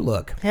totally new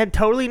look. Had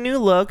totally new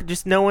look.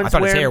 Just no I one's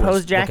thought his hair wearing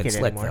was Poe's jacket looking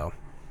slick, anymore. though.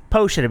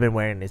 Poe should have been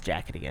wearing his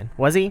jacket again.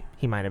 Was he?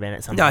 He might have been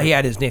at some No, point. he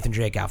had his Nathan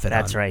Drake outfit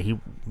That's on. right. He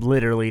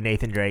literally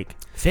Nathan Drake.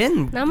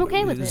 Finn I'm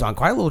okay with is it. on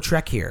quite a little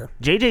trek here.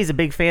 JJ's a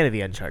big fan of the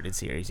Uncharted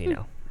series, you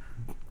know.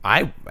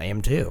 I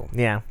am too.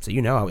 Yeah. So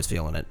you know I was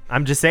feeling it.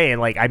 I'm just saying,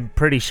 like, I'm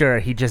pretty sure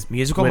he just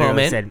Musical literally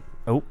moment. said,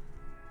 oh,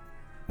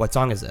 What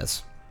song is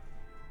this?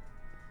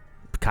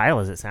 Kyle,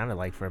 as it sounded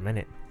like for a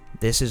minute.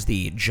 This is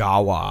the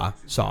Jawa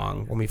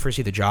song. When we first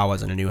see the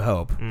Jawas in A New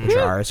Hope, which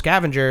are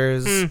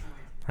scavengers.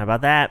 How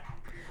about that?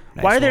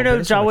 Nice Why are there little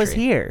no bit of Jawas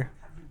symmetry. here?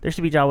 There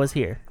should be Jawas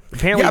here.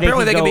 Apparently,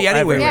 Apparently they can can be go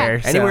anywhere.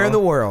 everywhere, Anywhere so- in the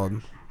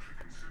world.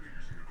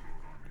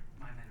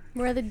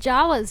 Where are the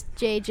Jawas,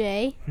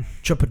 JJ?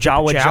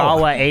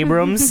 Jawa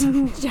Abrams.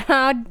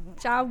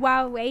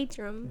 Jawa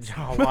Abrams.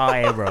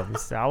 Jawa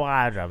Abrams.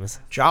 Jawa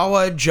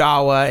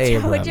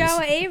Abrams.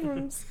 Jawa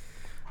Abrams.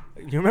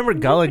 You remember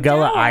Gullah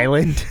Gullah Jawa.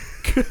 Island?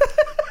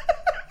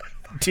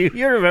 Do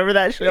you remember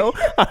that show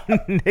on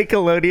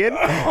Nickelodeon?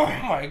 Oh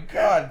my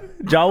god.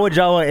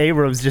 Jawa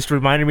Abrams just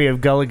reminded me of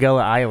Gullah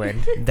Gullah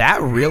Island.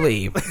 That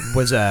really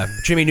was a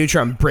Jimmy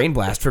Neutron brain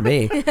blast for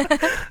me.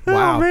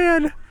 Wow. Oh,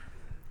 man.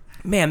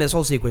 Man, this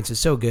whole sequence is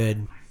so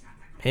good.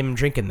 Him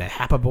drinking the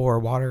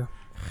Hapabor water.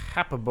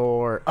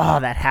 Hapabor. Oh,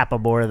 that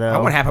Hapabor, though. I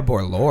want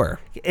Hapabor lore.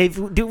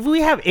 Do we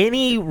have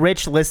any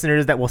rich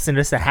listeners that will send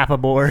us a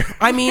Hapabor?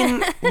 I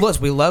mean,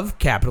 listen, we love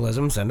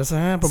capitalism. Send us a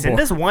Hapabor. Send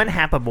us one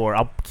Hapabor.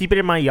 I'll keep it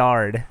in my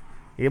yard.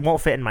 It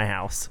won't fit in my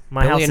house.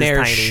 My house is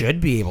Billionaires tiny.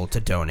 should be able to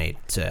donate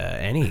to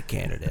any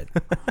candidate.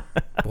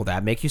 Will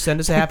that make you send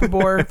us a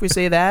Hapabor if we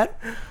say that?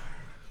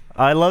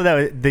 I love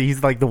that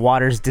he's like, the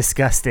water's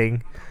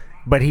disgusting,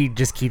 but he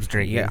just keeps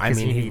drinking. Yeah, I 'cause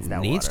mean, he needs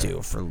that needs water.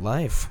 to for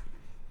life.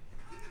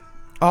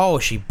 Oh,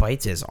 she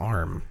bites his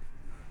arm.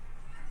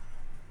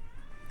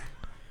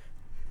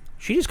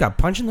 She just got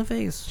punched in the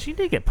face. She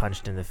did get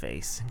punched in the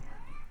face.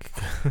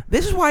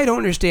 This is why I don't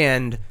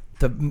understand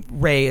the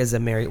Rey as a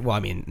married. Well,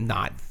 I mean,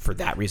 not for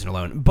that reason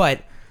alone,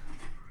 but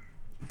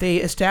they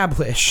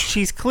establish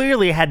She's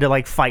clearly had to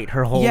like fight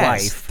her whole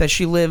life. that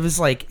she lives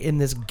like in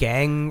this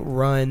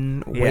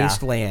gang-run Yeah.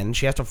 wasteland.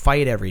 She has to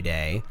fight every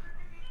day.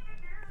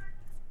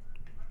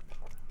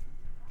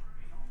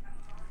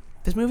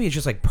 This movie is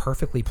just like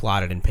perfectly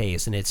plotted and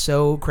paced, and it's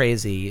so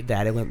crazy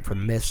that it went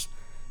from this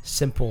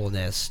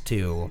simpleness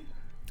to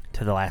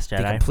To the Last the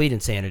Jedi. complete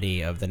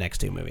insanity of the next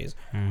two movies.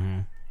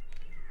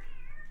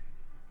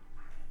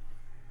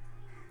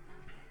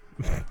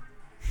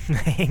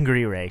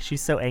 Angry Rey.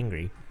 She's so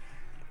angry.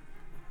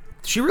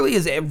 She really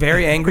is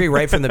very angry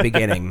right from the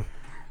beginning.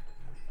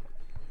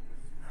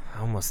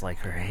 Almost like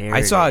her hair.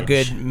 I saw a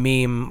good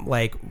meme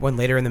like when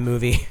later in the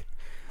movie,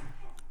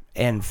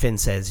 and Finn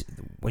says,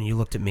 "When you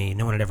looked at me,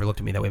 no one had ever looked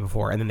at me that way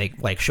before." And then they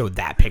like showed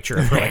that picture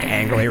of her like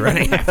angrily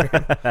running after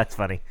him. That's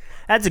funny.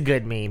 That's a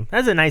good meme.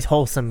 That's a nice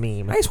wholesome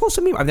meme. Nice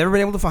wholesome meme. I've never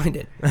been able to find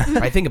it.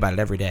 I think about it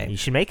every You day.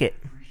 should make it.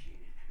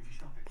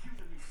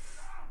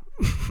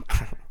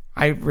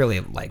 I really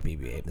like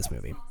BB-8 in this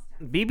movie.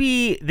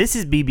 This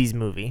is BB's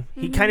movie.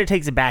 He kind of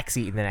takes a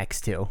backseat in the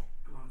next two.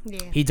 Yeah.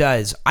 He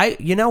does.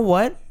 You know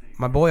what?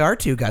 My boy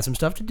R2 got some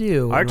stuff to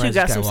do. in Rise R2 of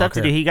got some stuff to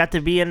Skywalker. do. He got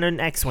to be in an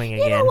X-Wing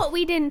You again. know what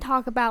we didn't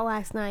talk about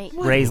last night?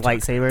 Rey's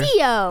lightsaber.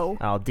 Dio.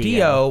 Oh, Dio.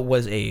 Dio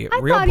was a I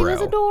real thought bro. he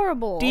was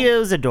adorable.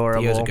 Dio's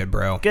adorable. Dio's a good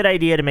bro. Good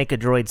idea to make a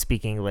droid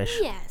speak English.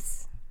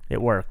 Yes.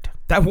 It worked.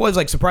 That was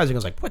like surprising. I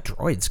was like, "What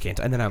droids can't?"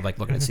 And then I'm like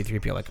looking at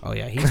C-3PO, like, "Oh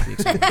yeah, he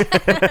speaks English."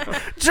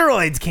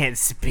 Droids can't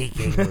speak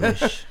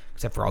English.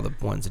 Except for all the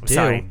ones that do.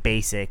 Sorry,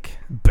 basic.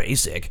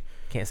 Basic.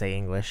 Can't say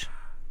English.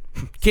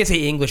 Can't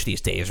say English these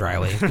days,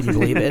 Riley. Can you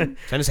believe it?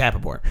 Send us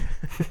Hapabor.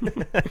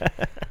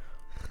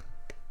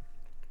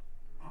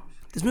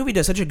 This movie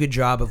does such a good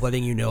job of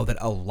letting you know that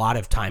a lot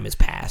of time has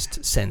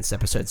passed since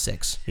episode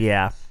 6.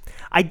 Yeah,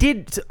 I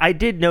did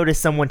notice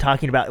someone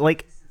talking about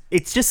like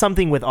it's just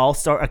something with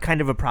a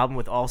kind of a problem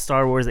with all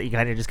Star Wars that you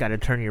kind of just got to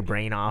turn your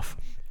brain off.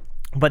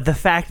 But the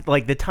fact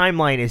like the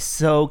timeline is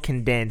so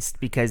condensed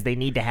because they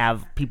need to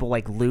have people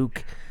like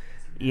Luke,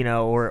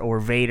 or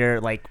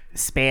Vader like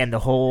span the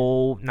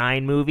whole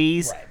 9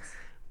 movies. Right.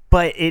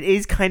 But it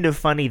is kind of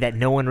funny that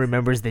no one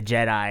remembers the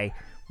Jedi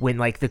when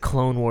like the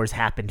Clone Wars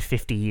happened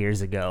 50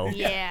 years ago.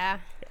 Yeah.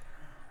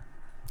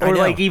 I Or know.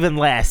 like even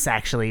less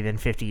actually than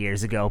 50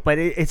 years ago. But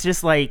it's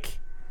just like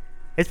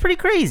it's pretty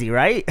crazy,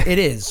 right? It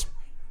is.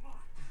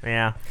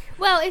 Yeah.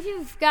 Well, if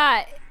you've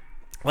got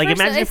Like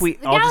first, imagine if it's- we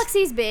the all just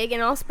galaxy's big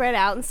and all spread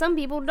out, and some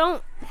people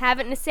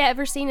haven't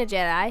ever seen a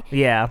Jedi.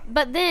 yeah.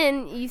 But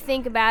then you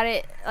think about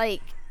it,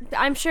 like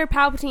I'm sure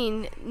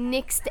Palpatine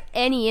nixed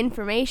any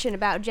information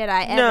about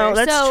Jedi ever. No,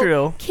 that's so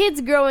true.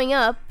 Kids growing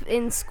up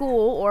in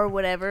school or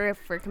whatever, if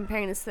we're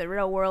comparing this to the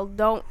real world,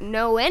 don't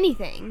know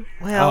anything.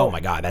 Well, Oh my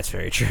god, that's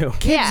very true.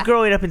 kids Yeah.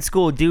 growing up in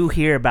school do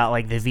hear about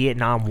like the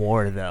Vietnam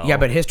War though. Yeah,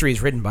 but history is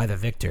written by the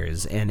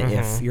victors, and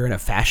if you're in a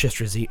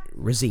fascist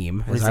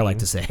regime, as I like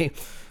to say,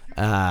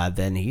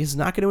 then he's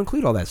not going to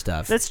include all that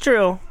stuff. that's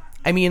true.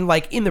 I mean,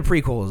 like in the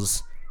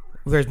prequels,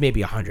 there's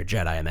maybe 100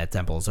 Jedi in that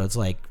temple, so it's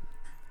like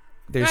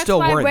there That's still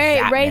why weren't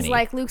that Rey's many.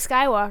 like Luke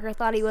Skywalker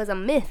thought he was a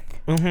myth.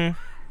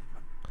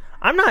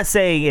 I'm not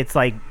saying it's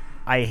like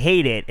I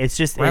hate it. It's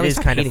just Riley, it is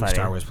stop kind of hating funny.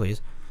 Star Wars, please.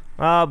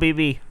 Oh,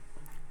 BB.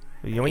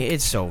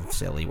 It's so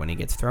silly when he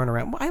gets thrown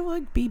around. I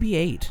like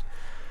BB-8.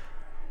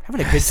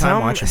 Having a good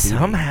time watching BB.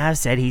 Some have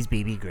said he's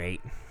BB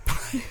great.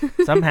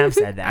 Some have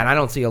said that. And I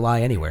don't see a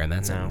lie anywhere in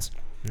that sentence.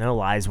 No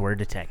lies were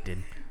detected.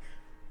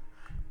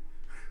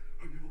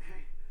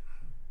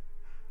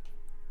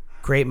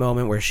 Great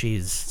moment where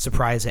she's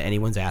surprised that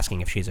anyone's asking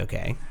if she's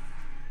okay.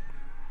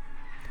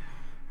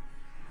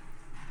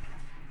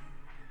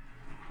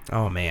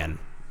 Oh, man.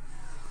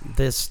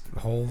 This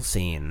whole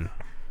scene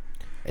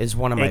is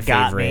one of my It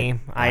got favorite me.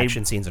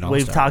 action scenes in all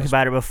We've Star talked Wars.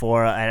 about it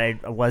before, and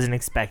I wasn't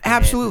expecting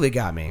Absolutely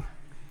got me. it.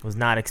 Was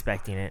not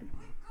expecting it.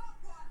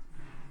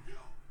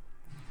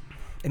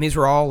 And these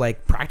were all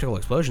like practical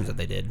explosions that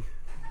they did.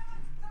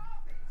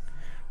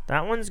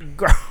 That one's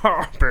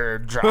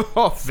garbage.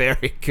 Oh,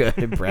 very good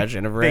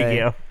impression of Ray.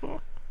 Thank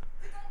you.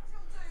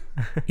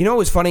 You know what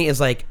was funny is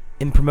like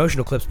in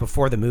promotional clips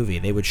before the movie,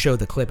 they would show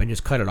the clip and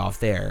just cut it off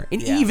there.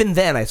 And Yeah. even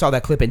then, I saw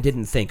that clip and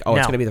didn't think, oh, it's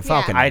No. going to be the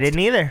Falcon. I next. didn't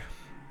either.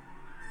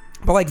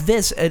 But like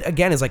this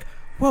again is like,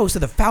 whoa, so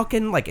the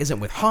Falcon like isn't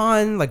with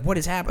Han? Like what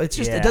is happening? It's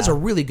just it does a Yeah.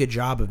 really good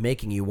job of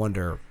making you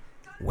wonder,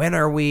 when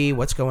are we?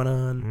 What's going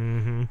on?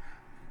 Mm-hmm.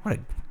 What a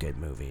good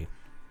movie.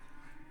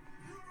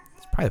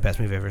 It's probably the best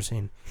movie I've ever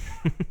seen.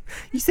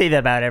 You say that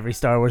about every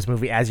Star Wars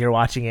movie as you're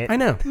watching it. I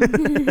know.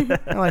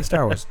 I like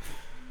Star Wars.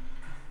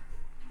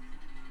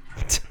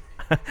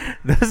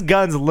 Those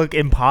guns look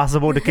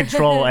impossible to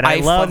control, and I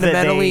love that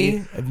fundamentally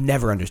they... have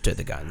never understood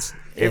the guns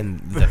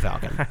in the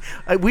Falcon.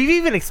 We've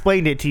even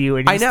explained it to you,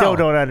 and you I know. still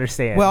don't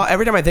understand. Well,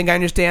 every time I think I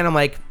understand, I'm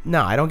like,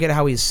 no, I don't get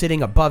how he's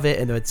sitting above it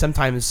and then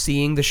sometimes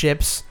seeing the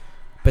ships,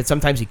 but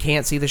sometimes he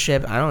can't see the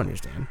ship. I don't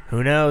understand.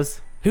 who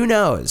knows? Who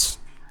knows?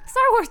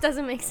 Star Wars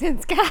doesn't make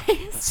sense,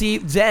 guys. See,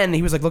 then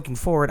he was like looking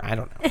forward. I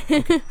don't know.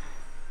 Okay.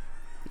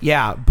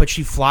 Yeah, but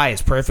she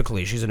flies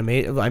perfectly. She's an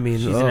amazing. I mean,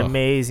 She's an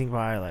amazing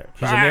pilot.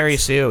 She's a Mary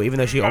Sue, even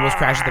though she almost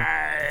crashed the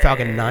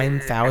Falcon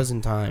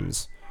 9,000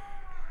 times.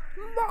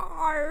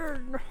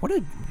 What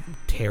a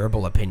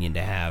terrible opinion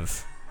to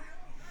have.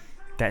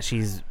 That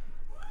she's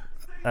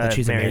That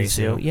she's a Mary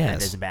Sue, yes.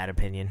 That is a bad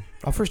opinion.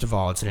 Well, first of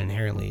all, it's an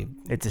inherently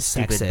It's a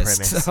stupid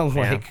sexist premise.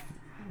 like Yeah.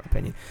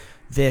 opinion.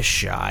 This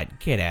shot,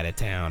 get out of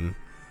town.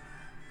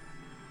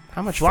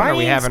 How much fun are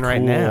we Flying's having right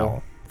cool.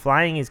 now?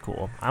 Flying is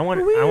cool. I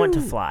want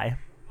to fly.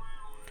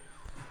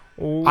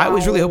 I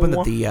was really hoping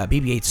that the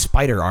BB-8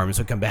 spider arms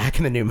would come back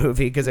in the new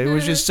movie because it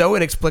was just so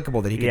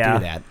inexplicable that he could Yeah.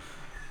 do that.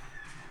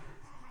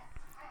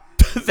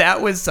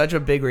 That was such a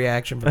big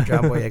reaction from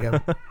John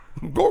Boyega.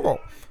 Go, go.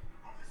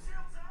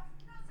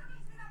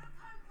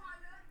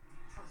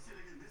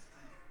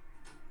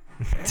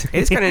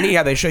 It's kind of neat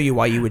how they show you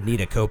why you would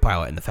need a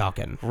co-pilot in the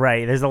Falcon.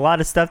 Right. There's a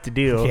lot of stuff to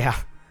do. Yeah.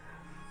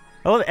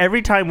 Oh,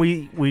 every time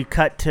we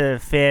cut to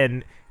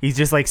Finn, he's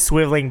just like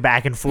swiveling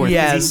back and forth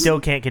because he Yes. still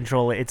can't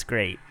control it. It's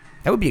great.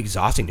 That would be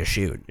exhausting to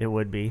shoot. It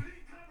would be.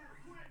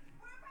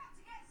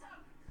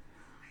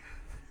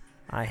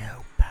 I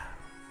hope.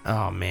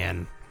 Oh,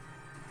 man.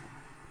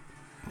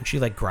 When she,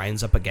 like,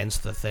 grinds up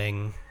against the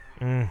thing.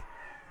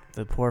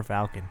 The poor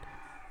Falcon.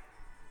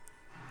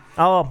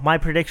 Oh, my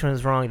prediction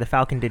was wrong. The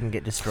Falcon didn't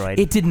get destroyed.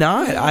 It did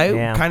not. I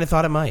Yeah. kind of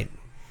thought it might.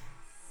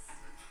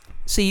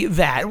 See,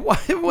 that.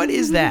 What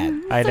is that?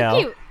 I So know.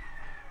 cute.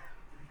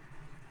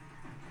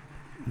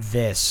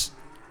 This.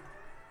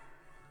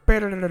 Do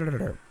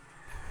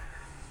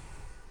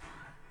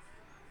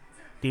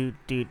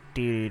do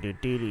do do do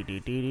do do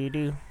do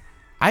do.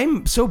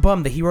 I'm so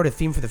bummed that he wrote a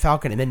theme for the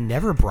Falcon and then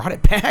never brought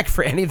it back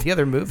for any of the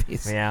other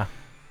movies. Yeah.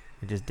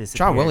 It just disappeared.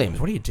 John Williams,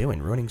 what are you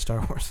doing? Ruining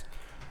Star Wars.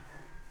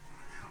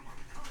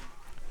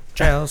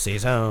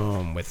 Chelsea's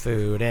home with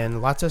food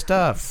and lots of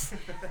stuff.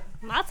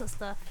 Lots of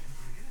stuff.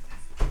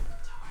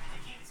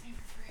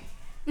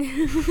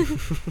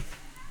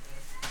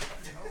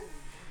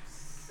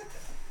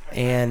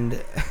 And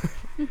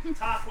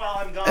Talk while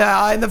I'm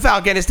gone. and the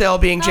Falcon is still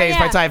being chased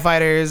by yeah. TIE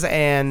fighters,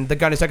 and the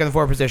gun is stuck in the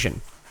forward position.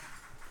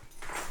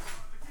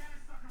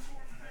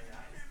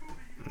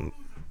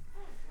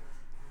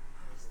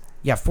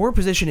 Yeah, forward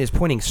position is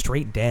pointing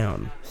straight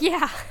down.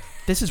 Yeah.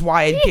 This is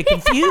why I get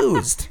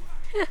confused.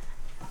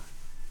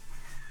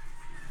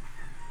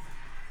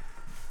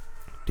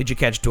 Did you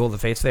catch Duel of the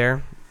Fates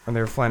there when they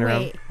were flying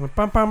around? Wait.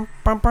 Bum, bum,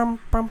 bum, bum,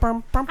 bum,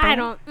 bum, bum, I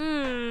bum.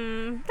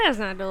 don't. That's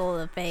not Duel of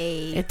the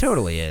Fates. It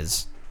totally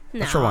is.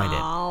 Let's rewind it.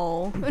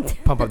 No.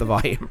 Pump up the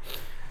volume.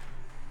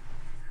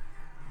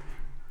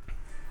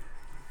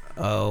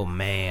 Oh,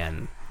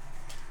 man.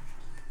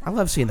 I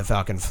love seeing the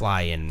Falcon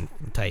fly in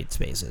tight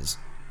spaces.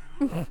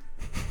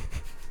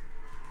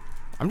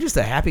 I'm just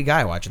a happy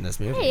guy watching this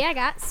movie. Hey, I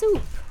got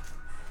soup.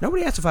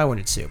 Nobody asked if I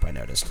wanted soup, I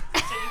noticed.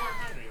 You weren't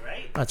hungry,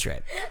 right? That's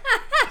right.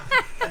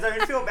 I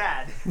don't feel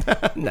bad.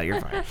 No,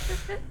 you're fine.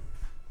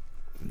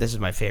 This is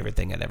my favorite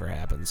thing that ever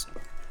happens.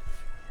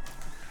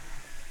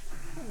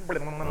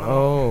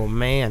 Oh,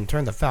 man.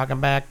 Turn the Falcon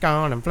back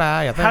on and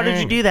fly a thing. How did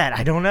you do that?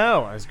 I don't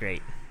know. That was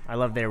great. I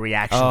love their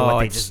reaction to what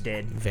they it's just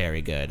did.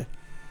 very good.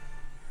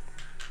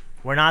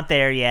 We're not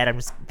there yet. I'm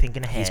just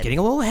thinking ahead. He's getting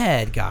a little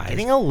ahead, guys.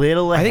 Getting a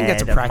little I ahead think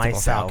that's a of practical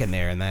myself. Falcon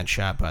there in that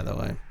shot, by the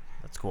way.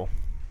 That's cool.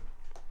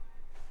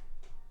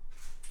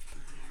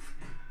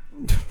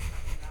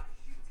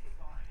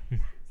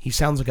 He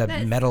sounds like a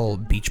That metal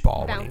beach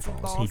ball when he Bouncy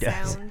falls. ball He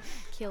does. sound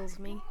kills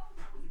me.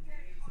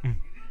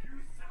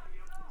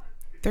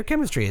 Their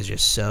chemistry is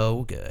just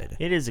so good.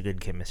 It is a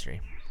good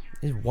chemistry.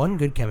 There's one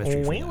good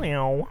chemistry from them.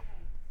 Wow.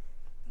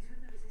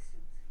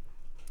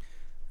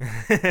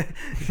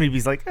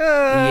 Phoebe's like,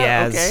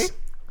 yes. Yes. Okay.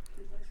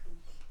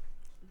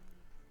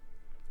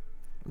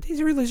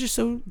 Daisy Ridley's just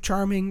so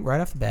charming right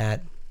off the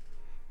bat.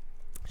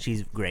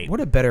 She's great.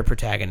 What a better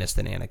protagonist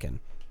than Anakin.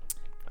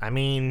 I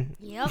mean,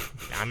 Yep.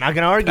 I'm not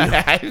gonna argue.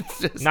 It's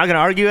just- Not gonna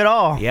argue at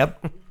all.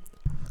 Yep.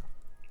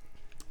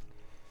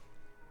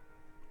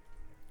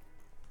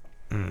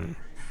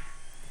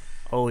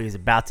 Oh, he's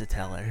about to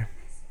tell her.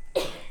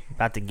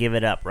 About to give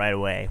it up right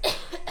away.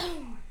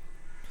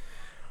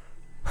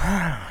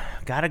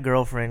 Got a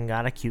girlfriend,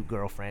 got a cute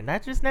girlfriend.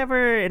 That just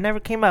never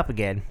came up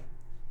again.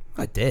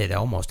 I did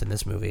almost in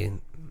this movie.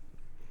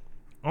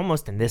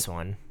 Almost in this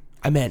one.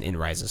 I meant in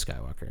Rise of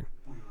Skywalker.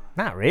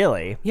 Not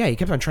really. Yeah, he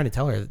kept on trying to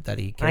tell her that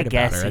he cared about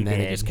guess her, he and then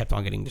he did. just kept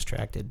on getting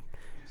distracted.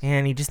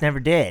 And he just never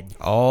did.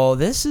 Oh,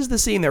 this is the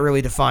scene that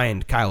really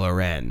defined Kylo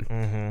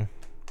Ren.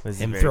 This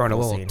is Him very throwing a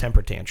cool little scene.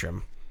 temper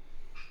tantrum.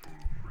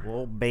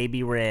 Little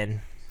baby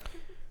Ren.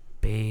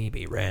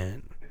 Baby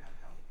Ren.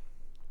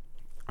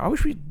 I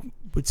wish we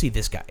would see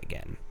this guy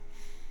again.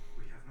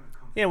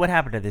 Yeah, what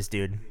happened to this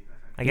dude?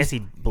 I guess he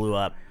blew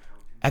up.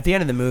 At the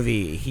end of the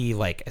movie, he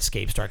like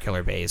escapes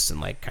Starkiller Base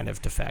and like kind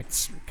of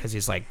defects because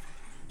he's like,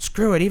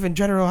 screw it, even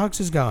General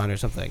Hux is gone or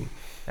something.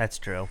 That's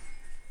true.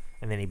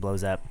 And then he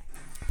blows up.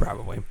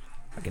 Probably.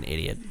 Like an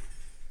idiot.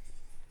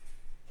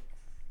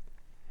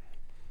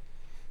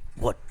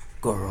 What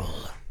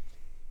girl?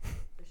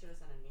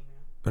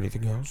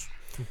 Anything else?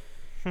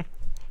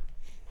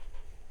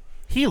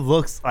 He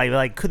looks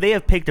like could they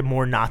have picked a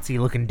more Nazi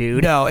looking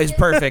dude? No, it's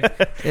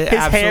perfect. His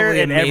hair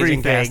and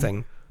everything.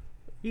 casting.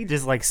 He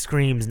just like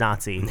screams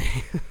Nazi.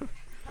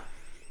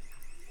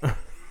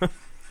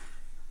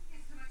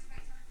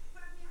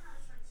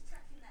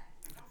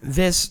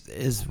 This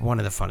is one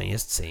of the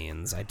funniest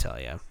scenes, I tell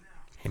you.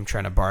 Him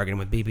trying to bargain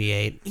with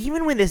BB-8.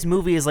 Even when this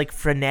movie is like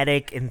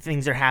frenetic and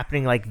things are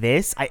happening like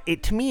this,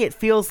 to me it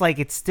feels like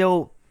it's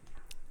still.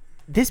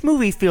 This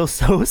movie feels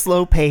so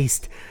slow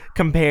paced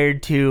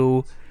compared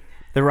to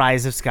The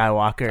Rise of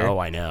Skywalker. Oh,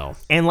 I know.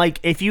 And like,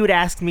 if you had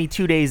asked me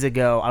 2 days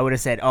ago, I would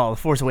have said, "Oh, The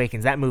Force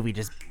Awakens." That movie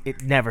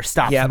it never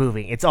stops Yep.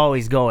 moving. It's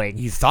always going.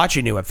 You thought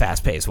you knew what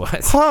fast pace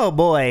was. Oh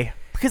boy,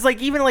 because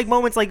like even like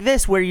moments like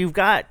this where you've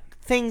got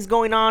things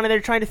going on and they're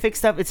trying to fix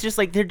stuff, it's just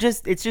like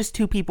it's just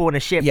two people in a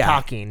ship Yeah.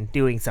 talking,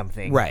 doing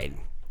something. Right.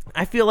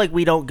 I feel like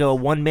we don't go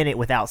 1 minute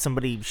without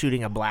somebody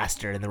shooting a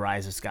blaster in The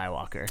Rise of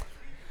Skywalker.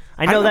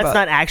 I know don't know that's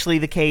about- not actually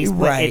the case, but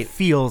Right. it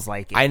feels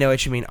like it. I know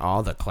what you mean.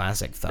 All the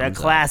classic thumbs The up.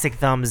 classic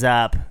thumbs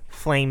up,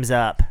 flames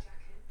up.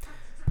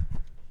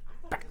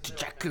 Back to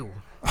Jakku.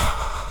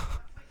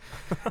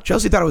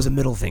 Chelsea thought it was a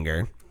middle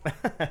finger.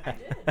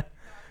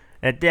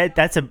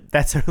 That's a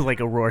like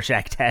a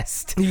Rorschach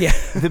test. Yeah.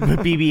 The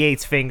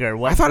BB-8's finger.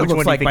 What, I thought it which looked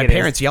one do you like think my it is?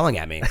 parents yelling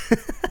at me.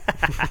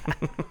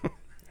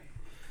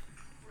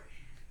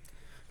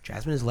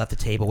 Jasmine has left the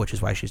table, which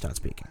is why she's not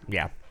speaking.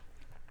 Yeah,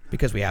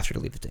 Because we asked her to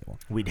leave the table.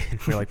 we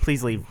did. We're like,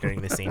 please leave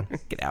during this scene.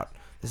 Get out.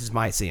 This is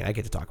my scene. I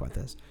get to talk about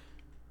this.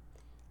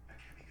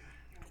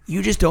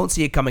 You just don't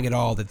see it coming at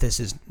all that this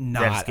is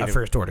not That's a gonna-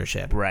 first order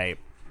ship. Right.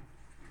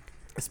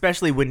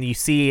 Especially when you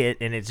see it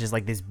and it's just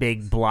like this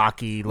big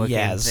blocky looking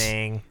Yes.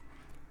 thing.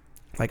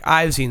 Like,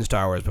 I've seen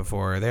Star Wars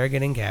before. They're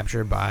getting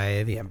captured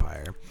by the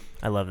Empire.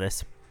 I love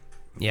this.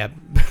 Yep.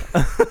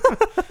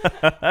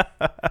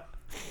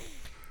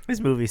 This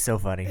movie's so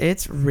funny.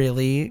 It's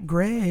really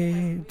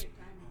great.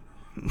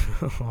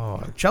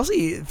 Oh,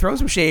 Chelsea, throw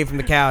some shade from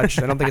the couch.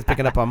 I don't think it's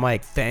picking up on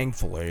mic,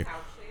 thankfully.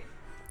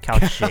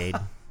 Couch shade.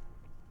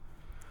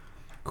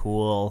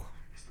 Cool.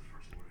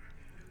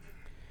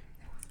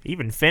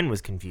 Even Finn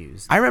was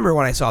confused. I remember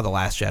when I saw The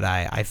Last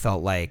Jedi, I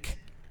felt like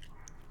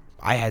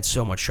I had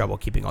so much trouble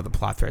keeping all the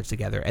plot threads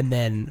together. And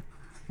then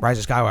Rise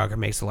of Skywalker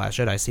makes The Last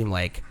Jedi seem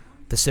like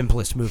the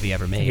simplest movie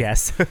ever made.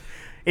 Yes.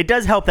 It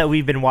does help that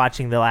we've been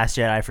watching The Last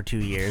Jedi for 2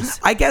 years.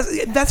 I guess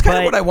that's kind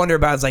of But- what I wonder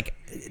about. Is like,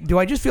 do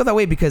I just feel that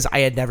way because I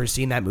had never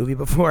seen that movie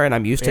before and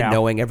I'm used to Yeah.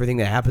 knowing everything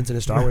that happens in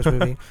a Star Wars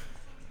movie?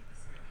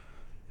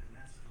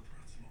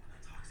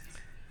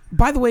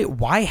 By the way,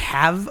 why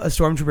have a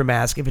stormtrooper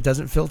mask if it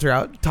doesn't filter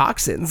out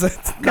toxins?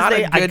 It's not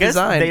a I good guess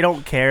design. they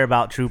don't care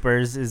about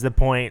troopers is the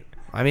point.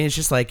 I mean, it's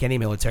just like any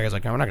military is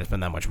like, oh, we're not going to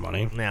spend that much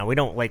money. No, we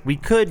don't like. We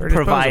could They're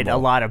provide a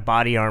disposable. lot of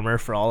body armor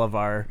for all of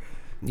our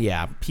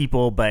Yeah.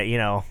 people, but you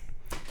know,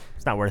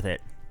 it's not worth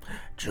it.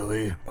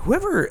 Chewie,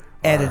 Whoever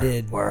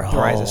edited we're The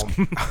Rise of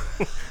home.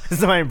 This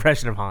is my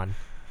impression of Han.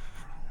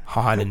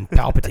 Han and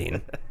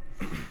Palpatine.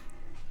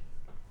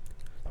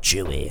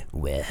 Chewie,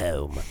 we're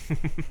home.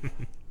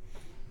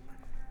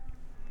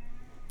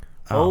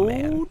 Oh,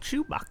 man.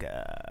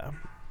 Chewbacca,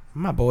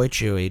 My boy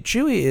Chewie.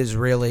 Chewie is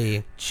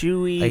really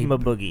Chewie a-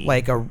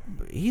 Maboogie.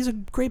 he's a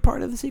great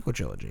part of the sequel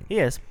trilogy. He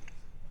is.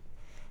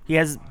 He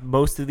has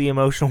most of the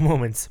emotional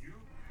moments,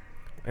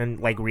 and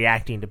like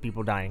reacting to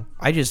people dying.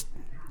 I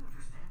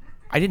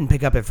didn't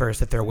pick up at first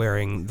that they're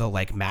wearing the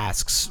like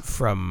masks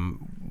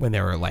from when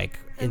they were like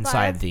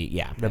inside the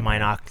The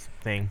Minoc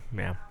thing,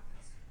 yeah.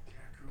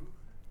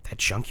 that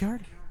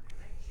junkyard.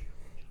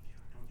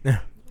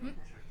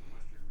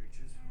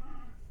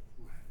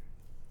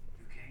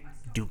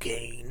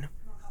 Duquesne.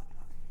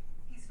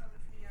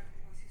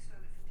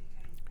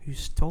 You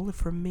stole it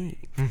from me.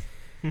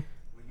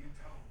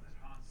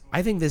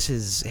 I think this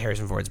is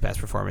Harrison Ford's best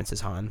performance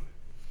as Han.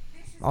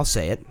 I'll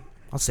say it.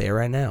 I'll say it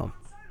right now.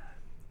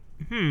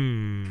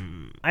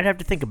 I'd have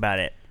to think about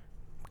it.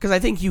 Because I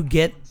think you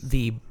get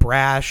the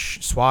brash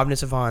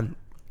suaveness of Han,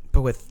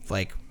 but with,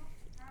 like,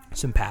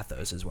 some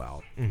pathos as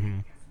well.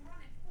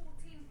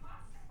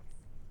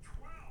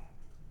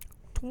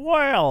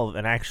 12,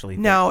 and actually...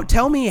 Now,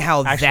 tell me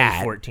how Actually,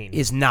 that 14.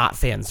 is not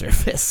fan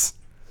service.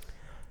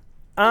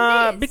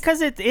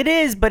 Because it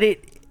is, but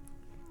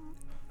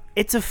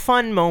it's a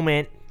fun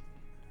moment.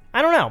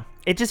 I don't know.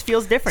 It just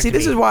feels different. See, to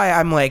this me. is why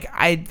I'm like,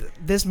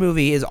 this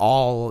movie is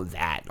all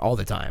that, all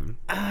the time.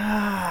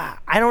 I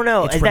don't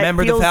know. It's That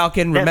remember feels- the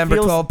Falcon, that remember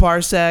feels- 12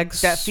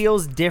 parsecs. That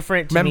feels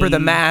different to remember me. the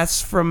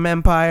mask from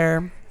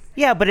Empire.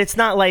 Yeah, but it's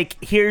not like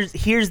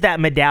here's that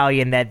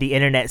medallion that the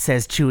internet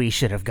says Chewie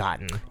should have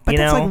gotten. But you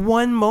that's know? like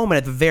one moment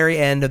at the very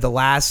end of the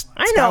last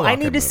I know. I Skywalker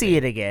need to see movie.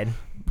 it again.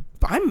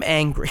 I'm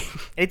angry.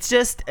 It's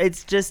just it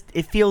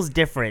feels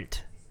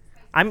different.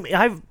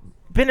 I've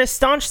been a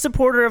staunch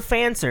supporter of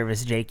fan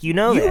service, Jake. You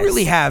know You this.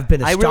 really have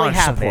been a I staunch really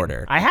have supporter.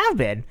 Been. I have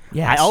been.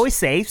 Yes. I always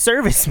say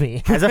service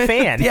me as a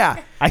fan. Yeah.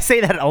 I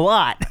say that a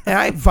lot. And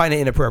I find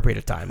it inappropriate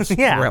at times.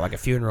 Yeah. We're at like a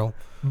funeral.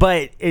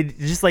 But it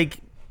just like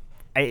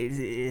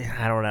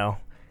I don't know.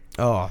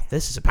 Oh,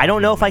 this is a I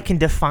don't know if I moment. can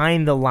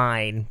define the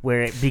line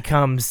where it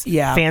becomes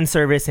Yeah. fan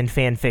service and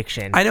fan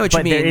fiction. I know what you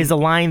but there mean. is a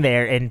line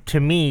there, and to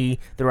me,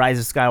 The Rise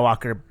of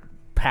Skywalker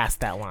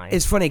passed that line.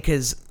 It's funny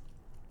because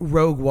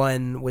Rogue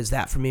One was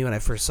that for me when I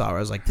first saw it. I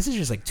was like, this is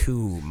just like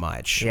too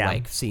much. Yeah.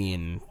 Like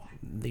seeing,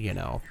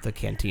 the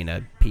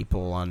Cantina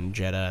people on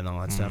Jeddah and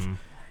all that stuff.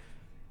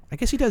 I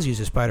guess he does use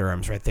his spider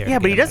arms right there. yeah,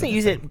 to but get he him out doesn't of the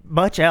use thing. it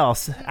much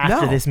else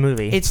after No. this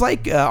movie. It's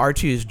like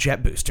R2's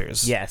jet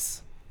boosters.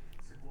 yes.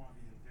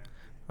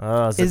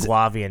 Oh, Is-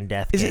 Zagwavian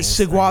Death Is it Gangs.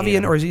 I hate Sigwavian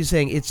 'em. or is he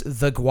saying it's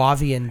the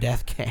Guavian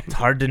Death Gang? It's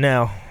hard to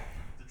know.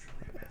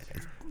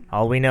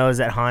 All we know is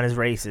that Han is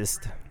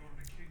racist.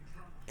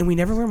 And we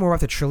never learn more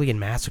about the Trillion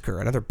Massacre,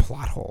 another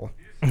plot hole.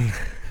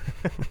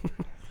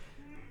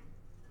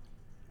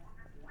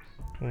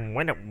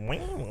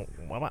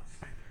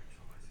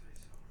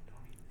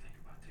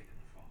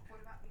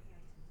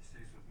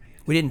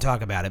 We didn't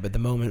talk about it, but the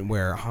moment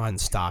where Han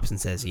stops and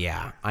says,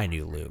 "Yeah, I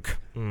knew Luke,"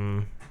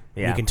 Yeah,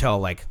 you can tell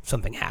like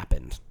something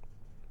happened,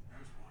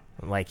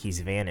 like he's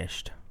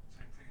vanished.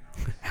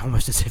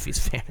 almost as if he's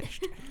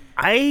vanished.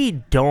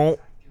 I don't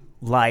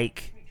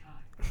like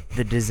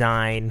the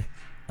design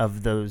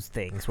of those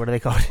things. What are they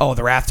called? Oh,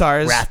 the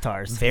Rathars.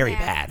 Rathars. Very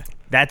bad.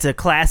 That's a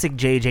classic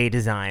JJ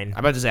design. I'm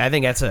about to say, I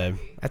think that's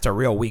a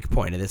real weak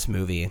point of this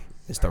movie.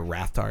 Is the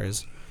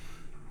Rathars.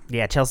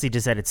 Yeah, Chelsea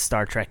just said it's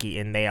Star Trekky,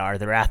 and they are.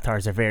 The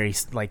Rathars are very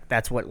like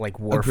that's what like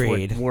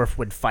Agreed. Worf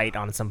would fight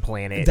on some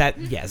planet. That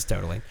yes,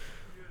 totally.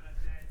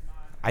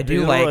 I do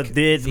You like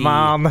did, the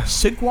Mom.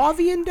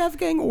 Sigwavian Death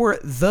Gang or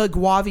the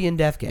Guavian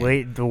Death Gang.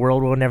 Wait, the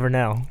world will never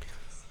know.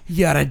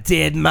 You're a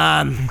dead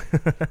man.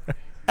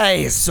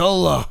 Hey,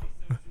 Solo.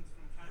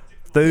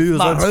 Those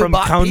My ones from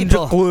robot Conja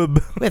people.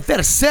 Club. With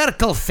their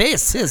circle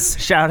faces.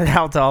 Shout it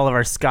out to all of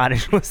our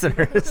Scottish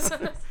listeners.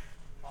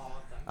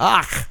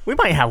 Ah. We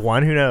might have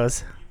one. Who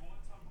knows?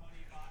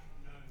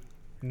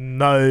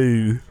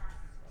 No.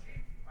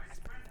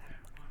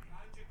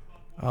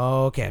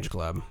 Oh, Kanj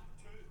Club.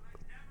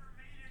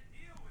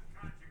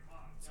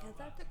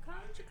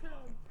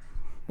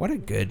 What a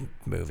good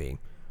movie.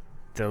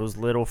 Those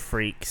little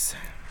freaks.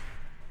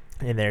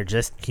 And they're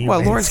just humans.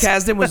 Well, Lawrence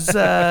Kasdan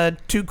was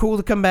too cool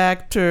to come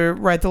back to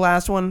write the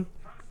last one.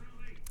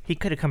 He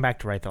could have come back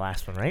to write the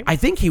last one, right? I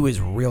think he was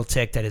real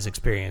ticked at his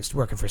experience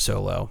working for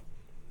Solo.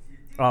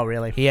 Oh,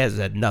 really? He has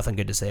nothing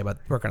good to say about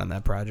working on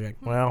that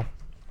project, Well,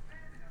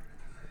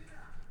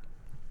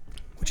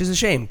 which is a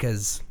shame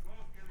because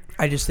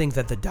I just think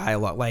that the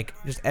dialogue, like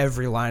just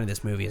every line of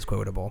this movie is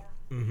quotable.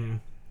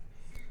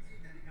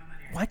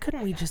 why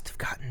couldn't we just have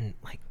gotten,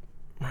 like,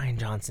 Rian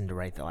Johnson to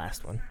write the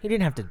last one? He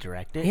didn't have to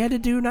direct it. He had to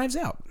do Knives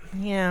Out.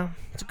 Yeah,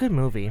 it's a good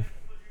movie.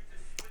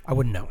 I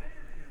wouldn't know.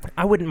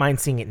 I wouldn't mind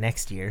seeing it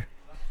next year.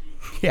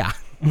 Yeah.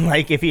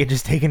 Like, if he had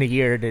just taken a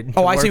year to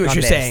Oh, I see work what on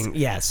you're this. saying.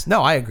 Yes.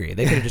 No, I agree.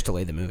 They could have just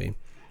delayed the movie.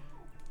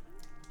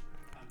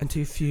 And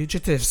two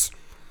fugitives.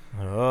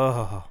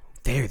 Oh.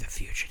 They're the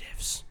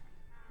fugitives.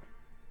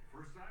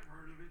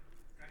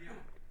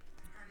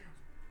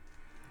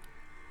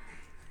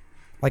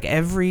 Like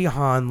every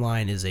Han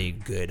line is a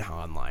good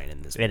Han line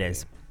in this movie. It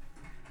is.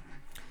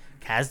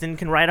 Kasdan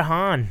can write a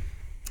Han.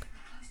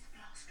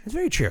 It's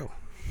very true.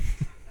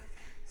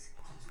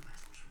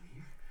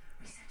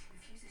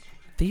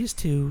 These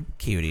two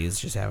cuties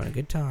just having a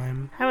good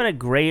time. Having a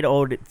great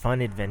old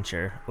fun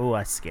adventure. Oh,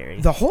 that's scary.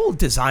 The whole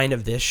design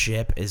of this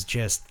ship is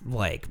just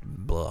like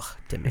blech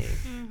to me.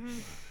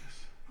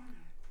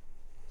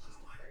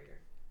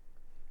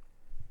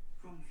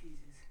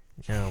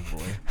 Oh,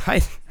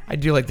 boy. I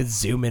do like to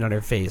zoom in on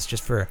her face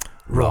just for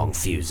wrong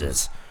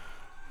fuses.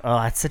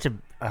 Oh, that's such a...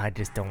 I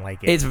just don't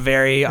like it. It's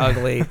very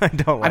ugly. I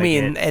don't like I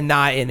mean, it. and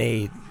not in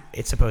a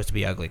it's supposed to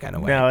be ugly kind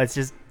of way. No, it's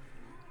just...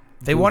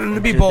 They want them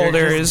to be they're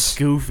just boulders.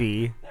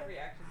 goofy.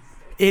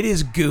 It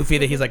is goofy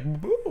that he's like,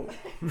 "Boo."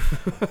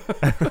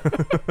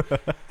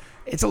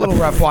 It's a little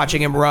rough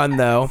watching him run,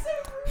 though.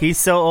 He's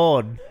so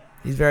old.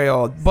 He's very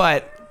old,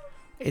 but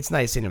it's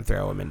nice seeing him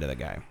throw him into the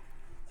guy.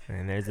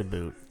 And there's a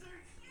boot.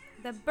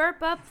 The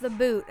burp up the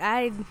boot.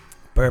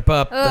 Burp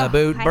up the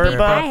boot.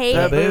 I hate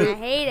the it. boot. I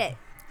hate it.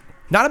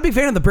 Not a big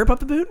fan of the burp up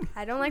the boot.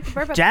 I don't like the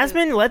burp up.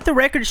 Jasmine, let the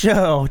record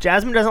show.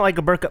 Jasmine doesn't like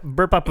a burp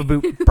up a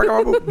boot. Burp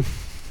up a boot.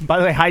 By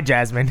the way, hi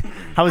Jasmine.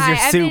 How was your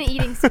I've soup? been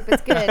eating soup.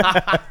 It's good.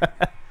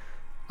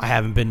 I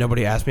haven't been.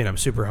 Nobody asked me, and I'm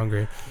super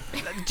hungry.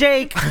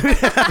 Jake.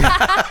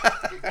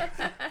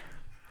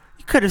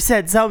 You could have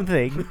said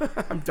something.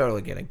 I'm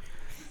totally kidding.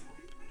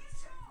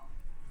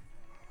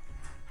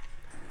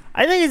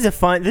 I think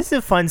this is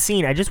a fun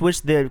scene. I just wish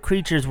the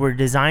creatures were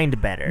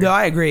designed better. No,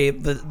 I agree.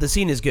 The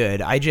scene is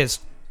good. I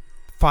just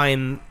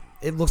find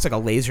it looks like a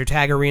laser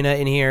tag arena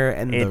in here,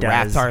 and It the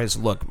does.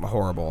 Rathars look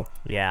horrible.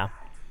 Yeah.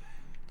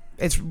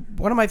 It's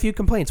one of my few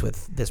complaints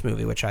with this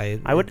movie, which I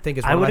would think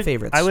is one of my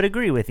favorites. I would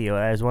agree with you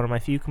as one of my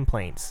few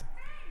complaints.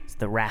 It's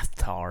the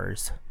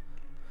Rathars.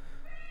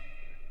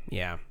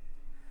 Yeah.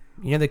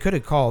 You know, they could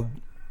have called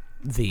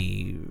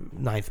the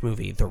 9th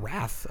movie The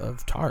Wrath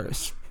of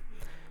Tars.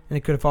 And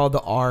it could have followed the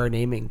R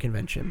naming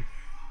convention.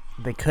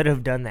 They could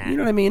have done that. You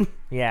know what I mean?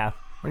 Yeah.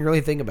 When you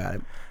really think about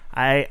it.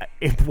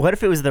 What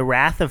if it was the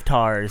Wrath of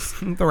Tars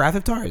The Wrath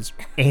of Tars.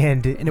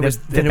 and it the, was-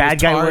 the and it bad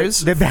was guy Tars? was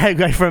the bad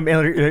guy from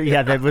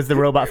that was the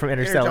robot from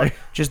Interstellar.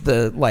 Just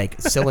the,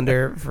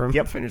 cylinder from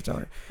Yep.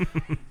 Interstellar.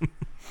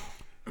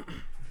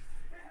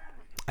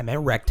 I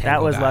meant rectangle,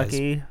 That was guys.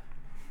 lucky.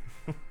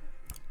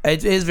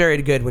 It is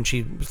very good when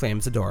she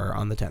slams the door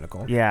on the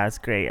tentacle. Yeah, it's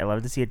great. I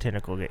love to see a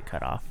tentacle get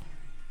cut off.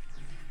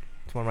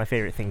 It's one of my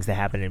favorite things to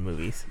happen in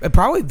movies.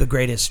 Probably the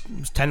greatest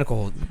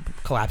tentacle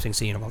collapsing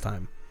scene of all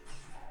time.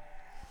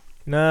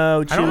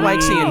 No, Chewie. I don't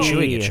like seeing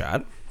Chewie get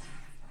shot.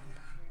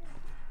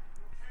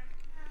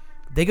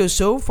 They go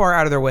so far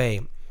out of their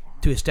way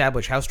to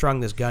establish how strong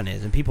this gun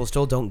is, and people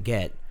still don't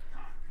get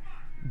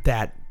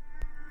that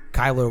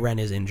Kylo Ren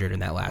is injured in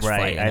that last Right,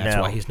 fight, and I that's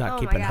know. why he's not Oh my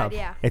keeping god, up.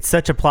 yeah. It's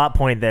such a plot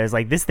point that it's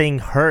like this thing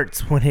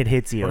hurts when it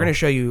hits you. We're going to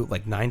show you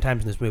 9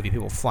 times in this movie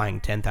people flying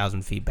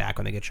 10,000 feet back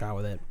when they get shot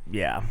with it.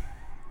 Yeah.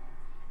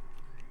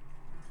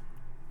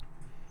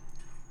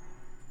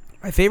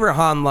 My favorite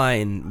Han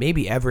line,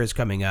 maybe ever, is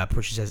coming up,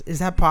 where she says, "Is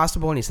that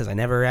possible?" And he says, "I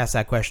never asked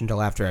that question until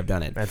after I've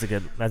done it." That's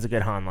a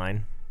good Han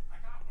line.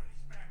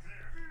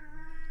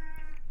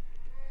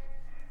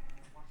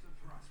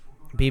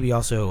 BB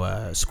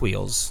also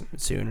squeals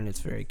soon, and it's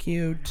very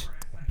cute.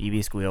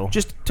 BB squeal.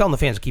 Just telling the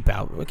fans to keep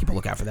a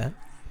lookout for that.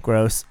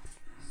 Gross.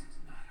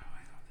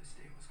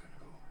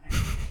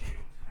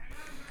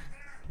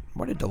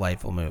 What a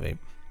delightful movie.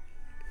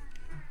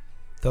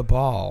 The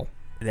ball.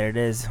 There it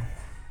is.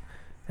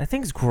 That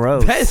thing's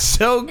gross. That is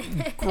so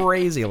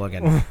crazy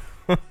looking.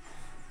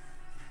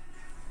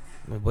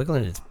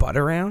 Wiggling its butt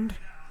around?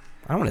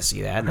 I don't want to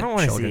see that in I don't a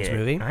want to see children's it.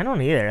 movie. I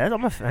don't either.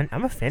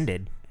 I'm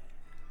offended.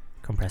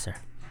 Compressor.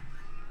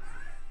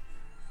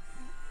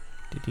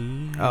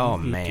 Oh,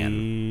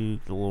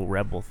 man. The little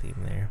rebel theme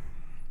there.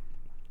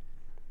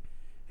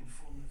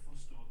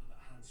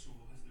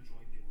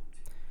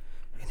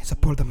 And it's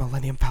aboard the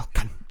Millennium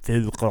Falcon.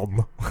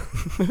 Falcon.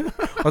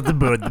 What's the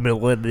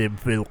Millennium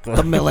Falcon?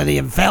 The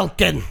Millennium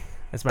Falcon.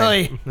 That's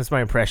Oi.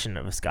 my impression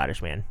of a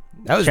Scottish man.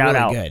 That was Shout really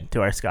out good.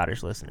 to our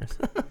Scottish listeners.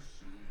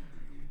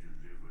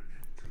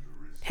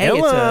 Hey, it's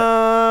a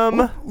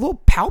Ilum. little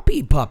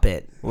Palpy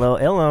puppet. Little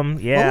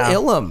Ilum, yeah.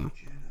 Little Ilum.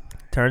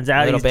 Turns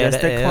out Little he's bit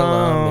just of a Ilum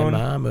clone. in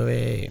my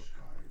movie.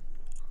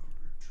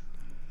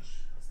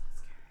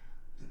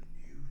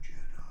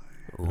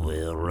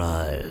 Will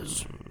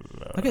rise.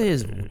 Look at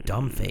his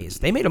dumb face.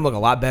 They made him look a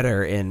lot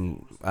better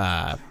in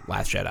Last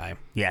Jedi.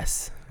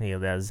 Yes, he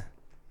does.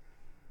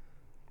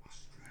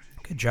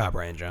 Good job,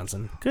 Ryan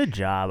Johnson. Good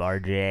job,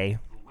 RJ.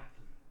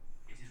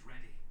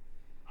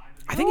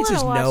 I think it's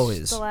his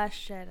nose. The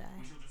Last Jedi.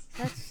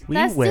 We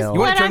That's will. just You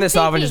wanna what turn I'm this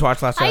off and thinking. just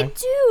watch Last I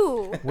Jedi?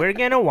 do. We're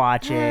gonna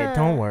watch it.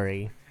 Don't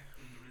worry.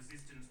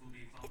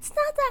 It's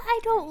not that I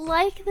don't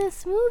like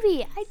this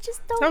movie. I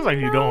just don't. Sounds like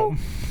you know- don't.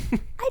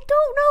 I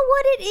don't know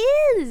what it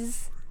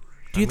is.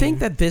 Do you think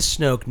that this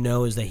Snoke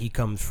knows that he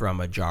comes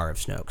from a jar of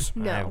Snokes?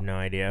 No, I have no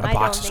idea. I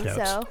box don't of think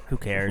Snokes. so. Who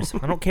cares?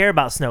 I don't care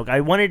about Snoke. I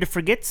wanted to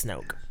forget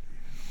Snoke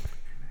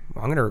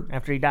I'm gonna.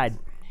 after he died.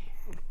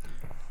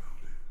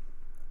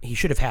 He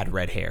should have had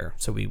red hair,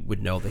 so we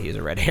would know that he is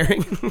a red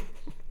herring.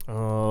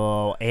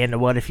 Oh,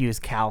 and what if he was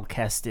Cal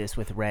Kestis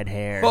with red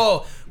hair?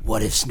 Oh,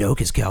 what if Snoke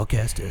is Cal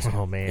Kestis?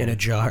 Oh, man. in a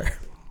jar.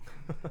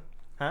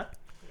 Huh?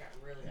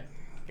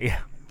 Yeah.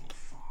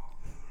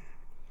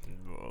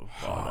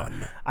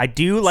 I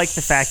do like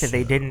the fact that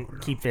they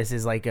didn't keep this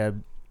as like a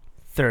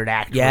third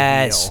act.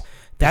 Yes. reveal.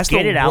 That's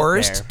Get it the out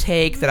worst there.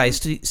 take that I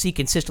see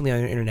consistently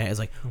on the internet is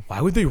like,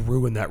 why would they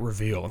ruin that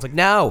reveal? It's like,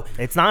 no.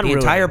 It's not The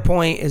ruining. entire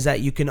point is that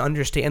you can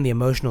understand the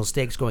emotional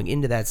stakes going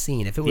into that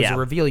scene. If it was Yeah. a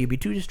reveal, you'd be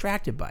too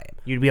distracted by it.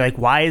 You'd be like,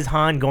 why is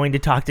Han going to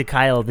talk to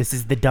Kyle? This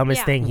is the dumbest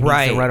Yeah. thing. He needs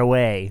Right. to run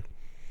away.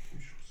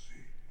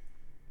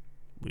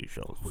 We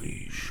shall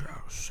We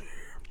shall see.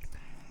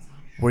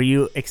 Were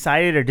you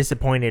excited or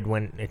disappointed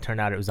when it turned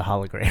out it was a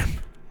hologram?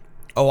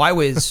 Oh, I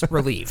was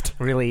relieved.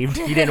 Relieved.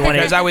 You didn't want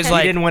Because I was you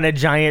like, didn't want a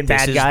giant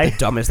This bad is guy. the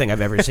dumbest thing I've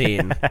ever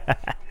seen.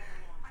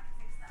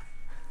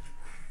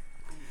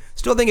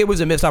 Still think it was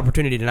a missed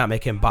opportunity to not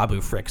make him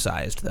Babu Frick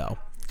sized, though.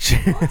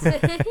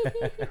 That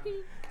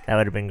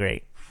would have been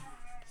great.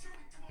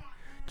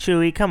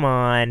 Chewie, come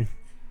on.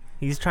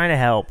 He's trying to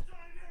help.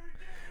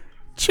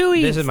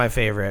 Chewie, This is my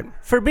favorite.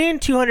 for being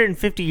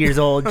 250 years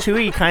old,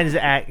 Chewie kind of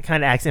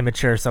acts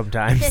immature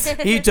sometimes.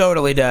 He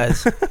totally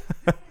does.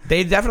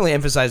 They definitely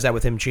emphasize that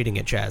with him cheating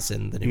at chess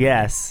in the new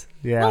Yes.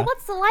 Yeah. Well,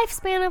 what's the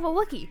lifespan of a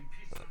Wookiee?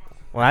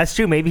 Well, that's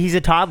true. Maybe he's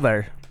a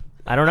toddler.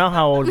 I don't know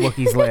how old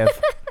Wookiees live.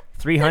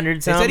 300 They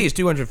something? said he's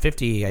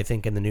 250, I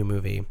think, in the new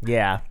movie.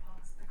 Yeah.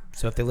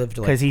 So if they lived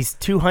to Because he's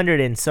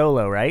 200 in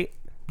Solo, right?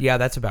 yeah,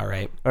 that's about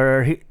right.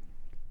 Or he,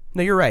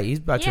 No, you're right. He's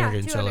about Yeah, 200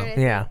 in solo.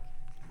 200. yeah.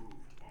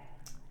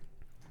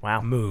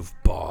 Wow. Move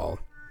ball.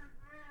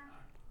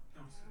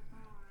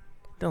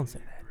 Don't say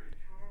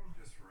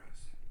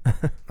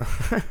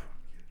that.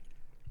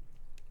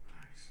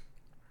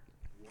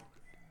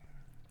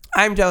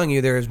 I'm telling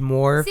you, there's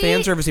more See, fan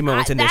servicey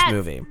moments in this that-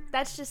 movie,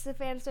 That's just the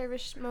fan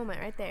service moment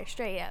right there,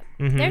 straight up.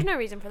 Mm-hmm. There's no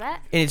reason for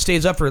that. and it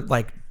stays up for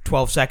like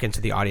 12 seconds,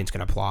 so the audience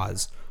can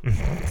applause.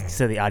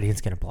 So the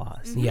audience can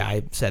applause. Yeah,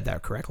 I said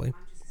that correctly.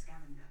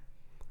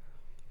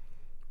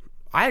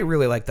 I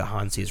really like the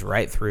Han sees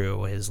right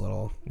through his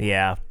little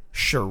Yeah.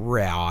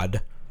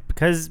 charade.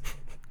 Because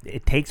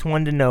it takes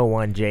one to know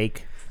one,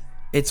 Jake.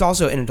 It's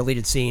also in a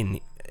deleted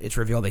scene. It's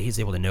revealed that he's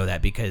able to know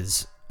that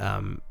because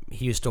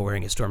he was still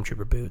wearing his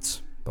stormtrooper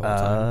boots the whole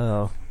time.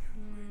 Oh.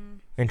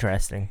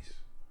 Interesting.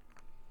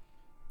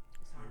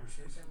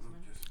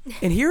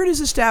 And here it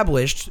is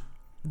established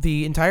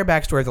the entire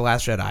backstory of The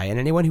Last Jedi, and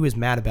anyone who is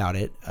mad about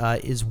it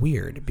is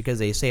weird because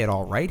they say it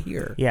all right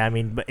here. Yeah, I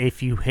mean, but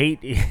if you hate...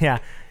 Yeah.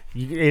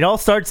 It all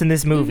starts in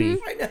this movie.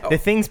 I know. The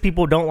things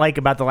people don't like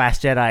about The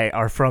Last Jedi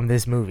are from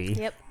this movie.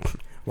 Yep.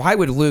 Why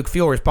would Luke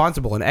feel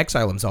responsible and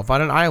exile himself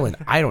on an island?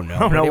 I don't know.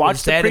 don't know. But it Watch was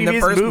the said in the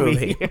previous first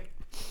movie. movie.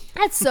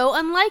 That's so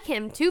unlike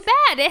him. Too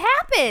bad. It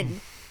happened.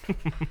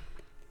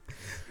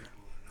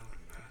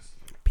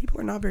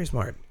 People are not very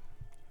smart.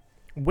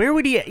 Where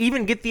would he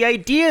even get the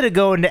idea to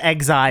go into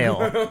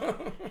exile?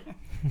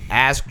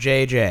 Ask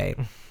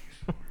JJ.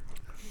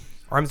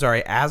 Or I'm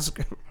sorry, ask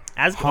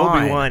Han.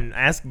 Obi-Wan.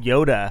 Ask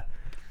Yoda.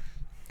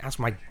 Ask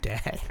my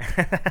dad.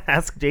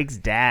 Ask Jake's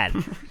dad.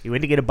 He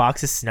went to get a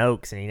box of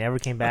Snokes and he never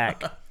came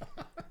back.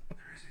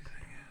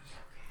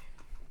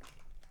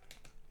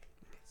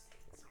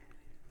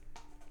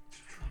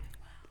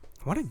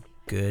 What a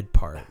good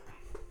part.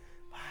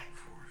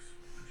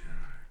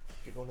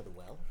 You're going to the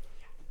well?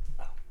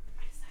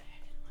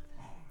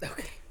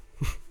 Okay.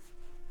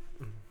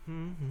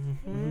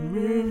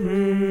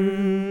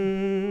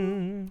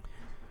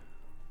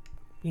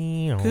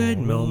 Good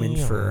moment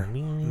for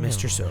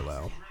Mr.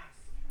 Solo.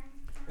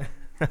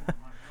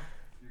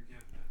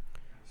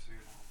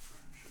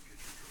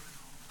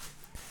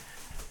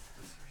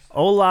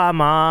 Hola,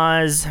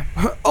 Maz.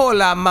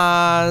 Hola,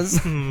 Maz.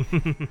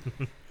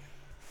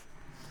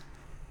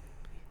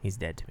 He's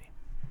dead to me.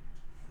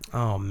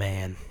 Oh,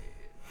 man.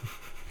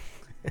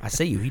 I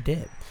say you, he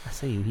did. I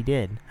say you, he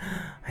did.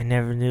 I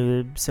never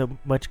knew so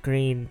much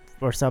green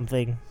or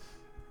something.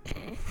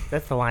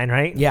 That's the line,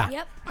 right? Yeah.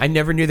 Yep. I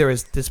never knew there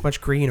was this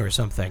much green or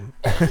something.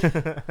 I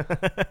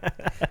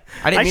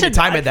didn't mean to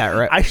time it that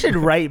right. I should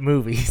write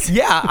movies.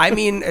 Yeah, I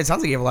mean, it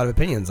sounds like you have a lot of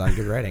opinions on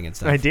good writing and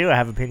stuff. I do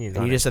have opinions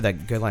And on you it. just said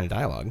that good line of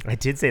dialogue. I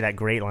did say that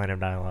great line of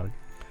dialogue.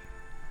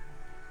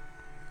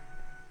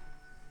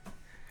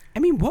 I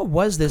mean, what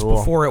was this Cool.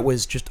 before it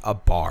was just a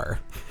bar?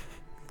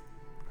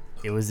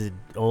 It was an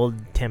old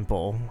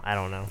temple. I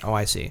don't know. Oh,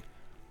 I see.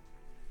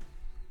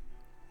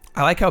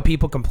 I like how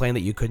people complain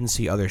that you couldn't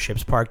see other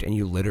ships parked, and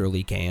you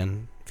literally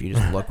can. If you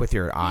just look with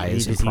your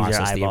eyes and just use your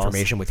process the eyeballs.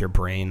 information with your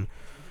brain.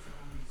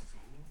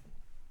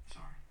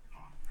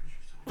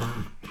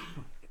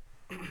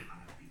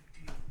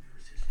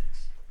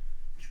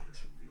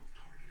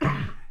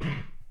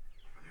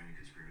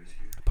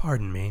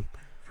 Pardon me.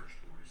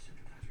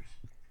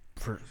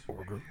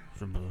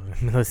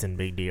 Listen,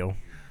 big deal.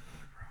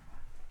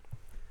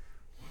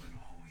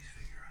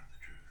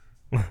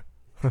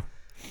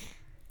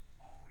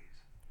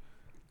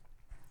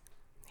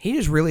 He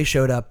just really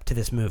showed up to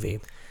this movie,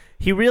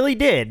 He really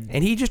did.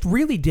 and he just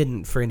really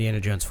didn't for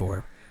Indiana Jones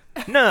 4.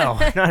 No,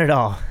 not at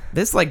all.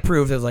 This like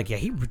proved that like, yeah,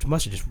 he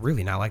must have just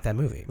really not liked that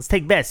movie. Let's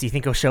take bets. Do you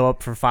think he'll show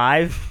up for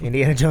 5?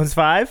 Indiana Jones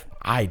 5?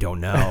 I don't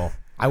know.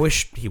 I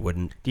wish he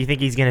wouldn't. Do you think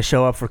he's going to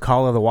show up for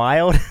Call of the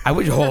Wild? I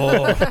wish. Oh,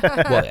 well,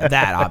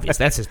 that obvious.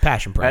 That's his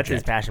passion That's project.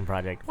 his passion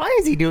project. Why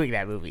is he doing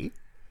that movie?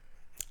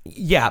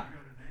 Yeah.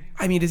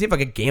 I mean, does he have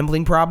like a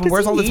gambling problem? Does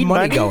Where's he all this need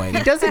money going?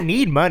 He doesn't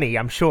need money,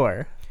 I'm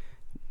sure.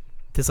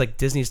 Does like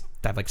Disney's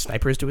have like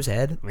snipers to his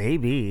head?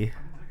 Maybe.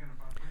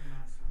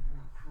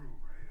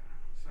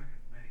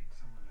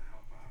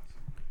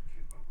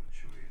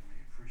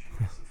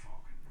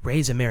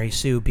 Raise a Mary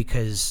Sue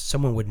because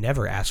someone would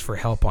never ask for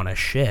help on a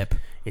ship.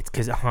 It's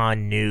because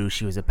Han knew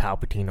she was a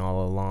Palpatine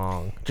all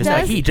along, just Does-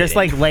 like He just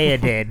didn't. like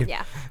Leia did. Yeah.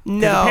 'Cause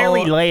No,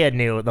 apparently Leia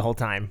knew it the whole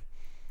time.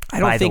 I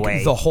don't by the think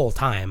way. the whole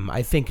time.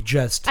 I think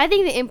just I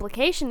think the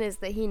implication is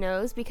that he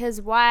knows, because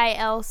why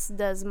else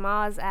does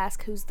Maz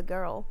ask who's the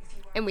girl?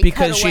 And we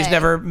because cut she's away.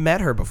 never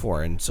met her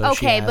before, and so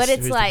she Okay, asks, but it's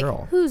 "Who's the like,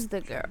 girl?" who's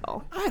the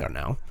girl? I don't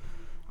know.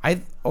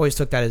 I always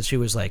took that as she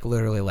was like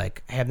literally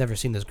like, "Hey, I've never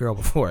seen this girl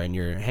before, and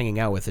you're hanging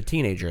out with a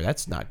teenager.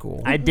 That's not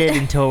cool." I did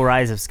until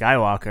Rise of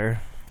Skywalker.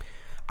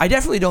 I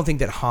definitely don't think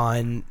that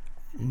Han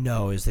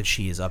knows that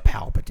she is a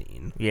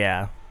Palpatine.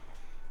 Yeah,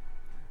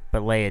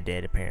 but Leia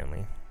did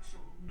apparently.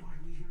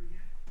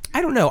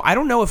 I don't know. I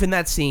don't know if in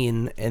that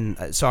scene,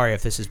 and sorry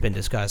if this has been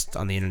discussed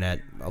on the internet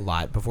a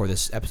lot before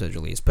this episode's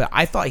released, but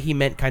I thought he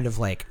meant kind of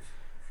like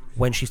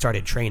when she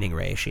started training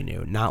Rey, she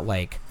knew, not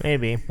like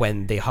Maybe,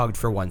 when they hugged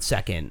for 1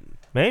 second.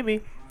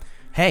 maybe.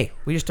 Hey,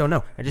 we just don't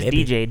know. I just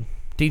Maybe. DJ'd.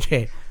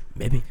 DJ,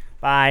 maybe.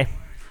 Bye.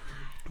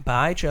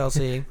 Bye,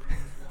 Chelsea.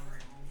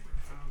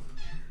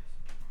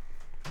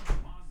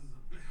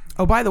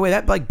 Oh, by the way,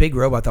 that like big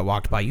robot that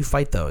walked by, you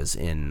fight those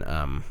in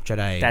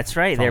Jedi. That's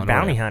right, they're Fallen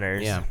bounty Order.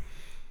 hunters. Yeah,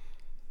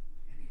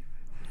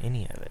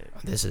 Any of it.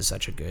 this is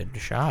such a good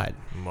shot.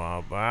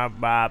 Bop, bop,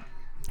 bop.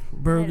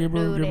 Boogie,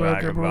 boogie,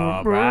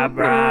 Bop, bop,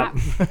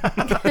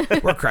 bop,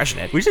 bop. We're crushing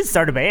it. We should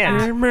start a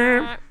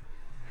band.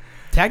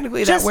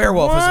 Technically, that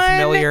werewolf is a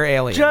familiar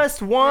alien.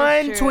 Just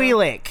one That's true.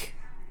 Twi'lek.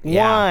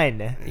 Yeah.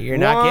 One. You're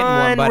not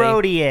getting one,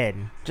 buddy.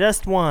 Rodian.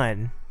 Just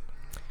one.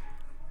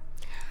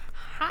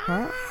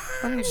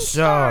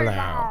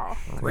 Solo.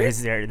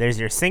 There's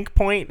your sync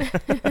point.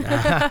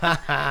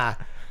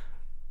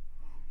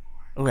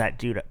 Oh, that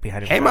dude up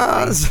behind him. Hey,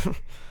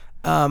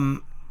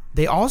 Maz.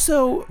 They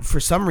also, for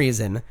some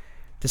reason,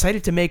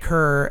 decided to make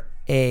her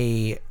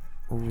a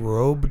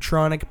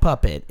Robotronic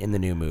puppet in the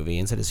new movie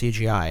instead of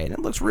CGI, and it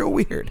looks real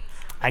weird.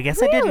 I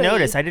guess I didn't Really?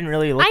 notice. I didn't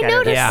really look I at it.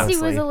 noticed that he was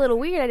closely. a little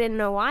weird. I didn't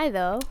know why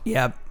though.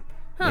 Yep.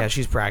 Yeah,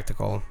 she's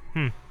practical.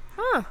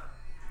 Huh.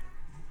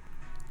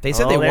 They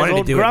said Oh, they there's wanted to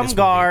old do it in this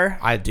movie. Grumgar.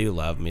 I do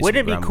love me.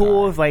 Wouldn't it some be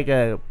cool Grumgar. if like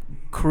a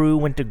crew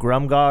went to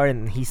Grumgar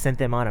and he sent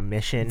them on a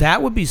mission?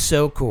 That would be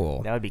so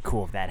cool. That would be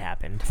cool if that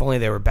happened. If only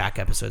there were back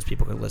episodes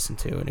people could listen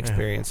to and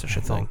experience such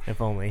a thing. If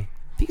only.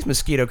 These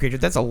mosquito creatures,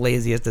 that's the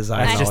laziest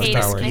design That's in I all of just hate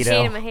him. Star I Wars. mosquito.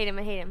 hate him. I hate him.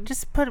 I hate him.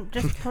 Just put him.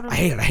 I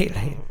hate it, I hate it, I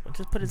hate it.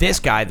 Just put his This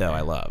guy, though,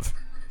 I love.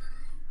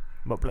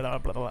 Blah, blah,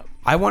 blah, blah.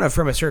 I want to,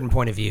 from a certain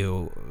point of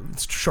view,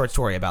 short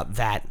story about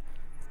that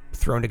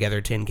thrown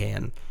together tin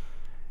can.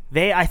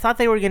 I thought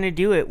they were gonna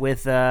do it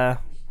with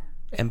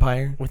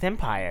Empire?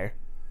 Empire,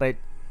 but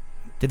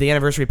Did the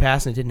anniversary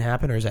pass and it didn't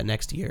happen, or is that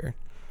next year?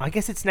 I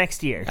guess it's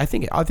next year. I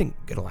think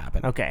it'll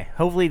happen. Okay,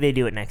 hopefully they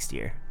do it next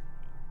year.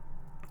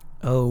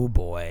 Oh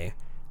boy,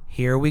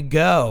 here we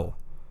go.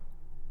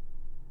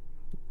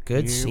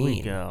 Good Here scene.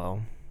 we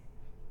go.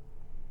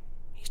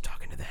 He's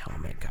talking to the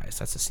helmet, guys.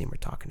 That's the scene we're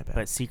talking about.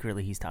 But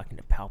secretly, he's talking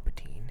to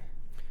Palpatine.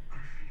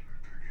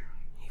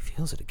 He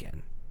feels it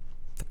again.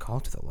 The call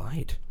to the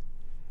light.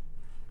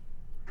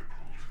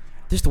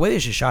 Just the way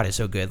this is shot is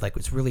so good. Like,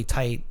 it's really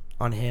tight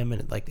on him,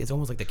 and it's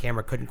almost like the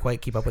camera couldn't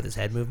quite keep up with his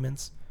head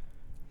movements.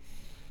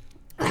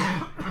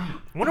 I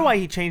wonder why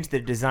he changed the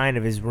design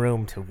of his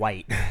room to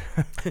white.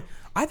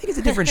 I think it's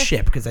a different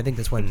ship because I think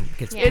this one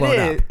gets Yeah.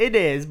 blown up. It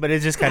is, but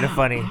it's just kind of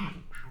funny.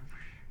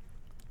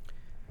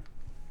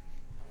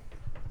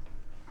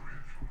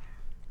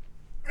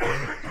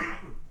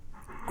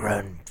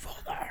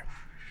 Grandfather.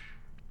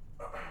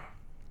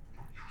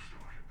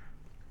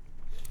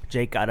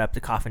 Jake got up to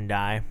cough and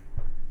die.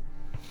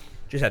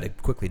 Just had to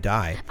quickly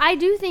die. I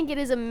do think it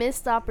is a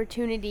missed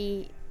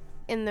opportunity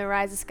in the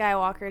Rise of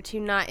Skywalker to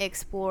not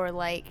explore,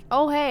 like,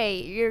 oh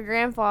hey, your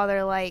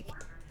grandfather like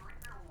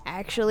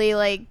actually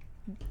like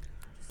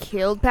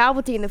killed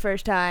Palpatine the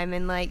first time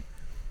and like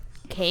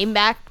came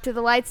back to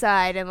the light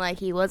side, and like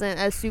he wasn't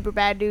a super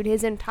bad dude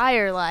his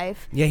entire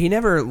life. Yeah, he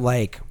never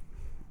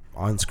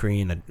on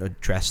screen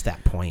addressed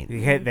that point.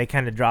 They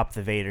kind of dropped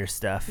the Vader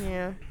stuff.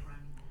 Yeah.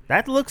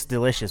 That looks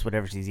delicious,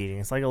 whatever she's eating.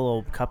 It's like a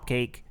little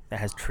cupcake that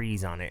has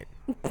trees on it.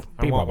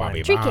 I want one.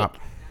 Tree cake.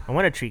 I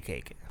want a tree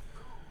cake.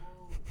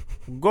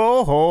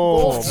 Go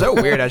home. So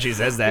weird how she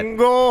says that.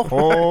 Go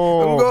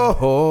home. Go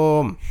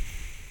home.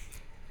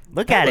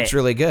 Look That at looks it.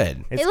 really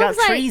good. It's It got looks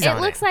like trees on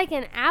it looks like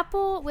an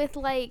apple with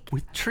like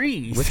with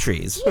trees. With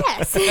trees.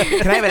 yes.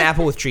 Can I have an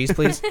apple with trees,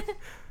 please?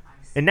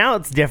 And now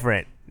it's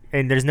different.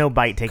 And there's no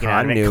bite taken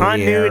out of it. Continuity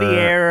Continuity error.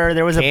 error.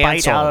 There was a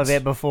bite out of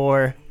Canceled. it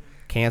before.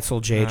 Cancel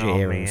J.J. Oh,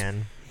 Abrams.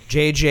 man.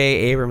 J.J.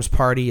 Abrams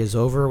party is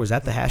over. Was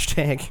that the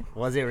hashtag?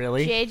 Was it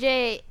really?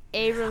 JJ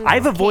Abrams.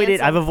 I've avoided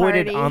canceled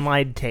party.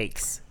 online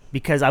takes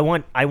because I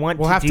want We'll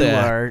to have do to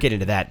our get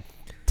into that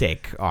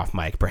take off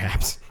mic,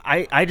 perhaps.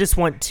 I just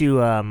want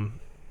to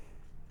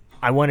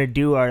I want to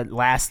do our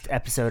last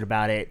episode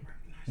about it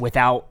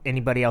without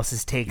anybody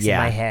else's takes Yeah.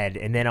 in my head,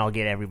 and then I'll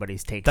get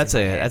everybody's takes. That's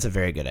in my head. a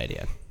very good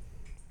idea.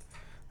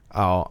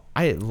 Oh,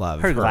 I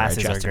love Her glasses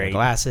are adjusting her great.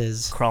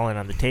 glasses. Crawling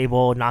on the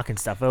table, knocking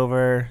stuff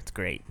over. It's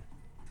great.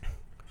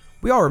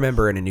 We all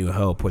remember in A New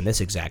Hope when this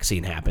exact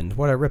scene happened.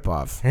 What a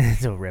ripoff.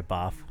 It's a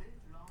ripoff.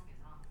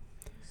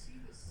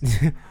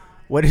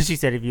 What if she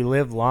said, if you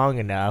live long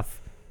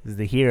enough as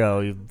the hero,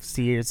 you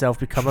see yourself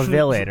become a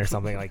villain or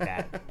something like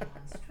that?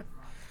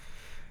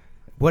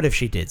 What if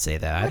she did say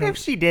that? What if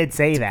she did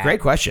say that?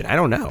 Great question. I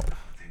don't know.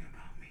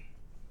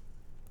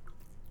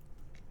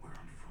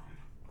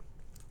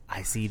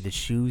 I see the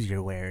shoes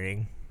you're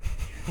wearing.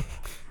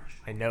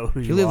 I know who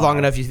If you you live are. long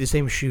enough, you see the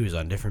same shoes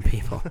on different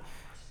people.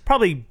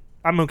 Probably,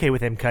 I'm okay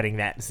with him cutting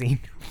that scene.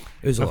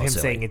 It was a Of little him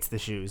silly. saying it's the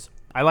shoes.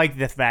 I like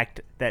the fact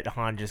that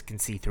Han just can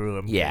see through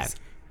him. Yeah. 'cause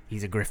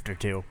he's a grifter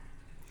too.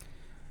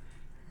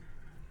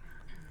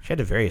 She had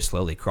to very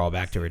slowly crawl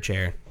back to her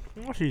chair.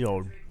 Oh, she's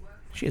old.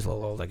 She's a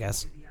little old, I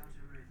guess.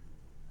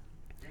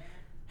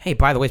 Hey,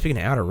 by the way, speaking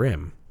of Outer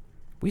Rim,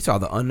 we saw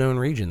the unknown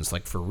regions,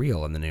 like, for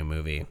real in the new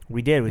movie.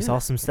 We did. We saw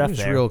some It stuff was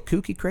there. real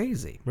kooky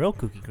crazy. Real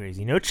kooky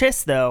crazy. No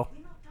chiss though.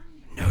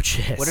 No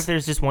chiss. What if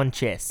there's just one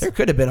chiss? There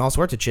could have been all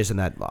sorts of chiss in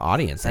that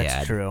audience they That's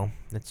had. true.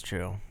 That's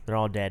true. They're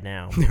all dead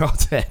now. They're all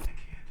dead.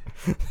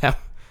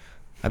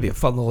 That'd be a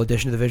fun little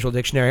addition to the visual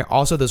dictionary.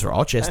 Also, those are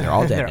all chiss, and they're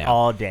all dead They're now.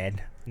 all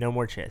dead. No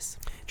more chiss.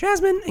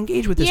 Jasmine,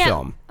 engage with this yeah.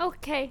 film.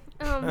 Okay.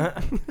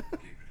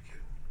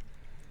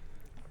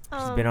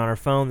 She's been on her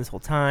phone this whole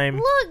time.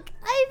 Look,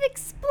 I've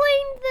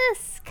explained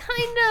this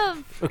kind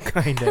of.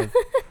 Kind of.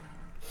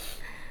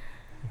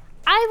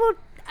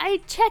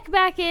 I check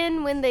back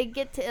in when they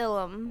get to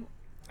Ilum,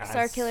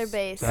 Starkiller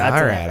Base. All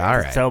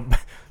right.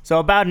 So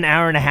about an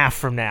hour and a half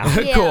from now,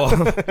 Yeah.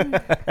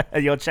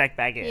 Cool. you'll check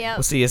back in. Yep.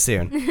 We'll see you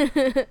soon.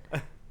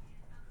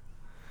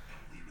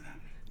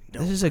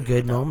 This is a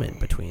good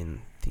moment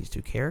between these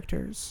two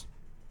characters.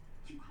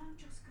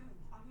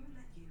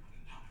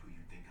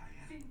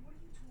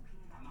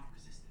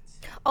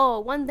 Oh,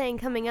 one thing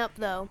coming up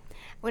though,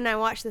 when I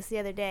watched this the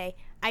other day,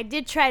 I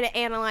did try to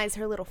analyze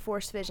her little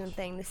force vision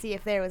thing to see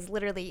if there was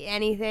literally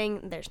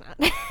anything. There's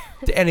not.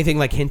 Anything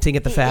like hinting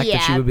at the fact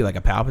that she Yeah. would be like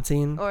a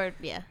Palpatine? Or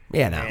yeah,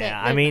 Yeah, no. Yeah,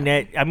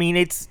 They're I mean,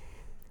 it's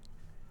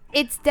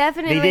it's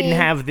definitely. they didn't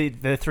have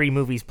the 3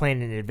 movies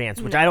planned in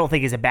advance, which I don't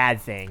think is a bad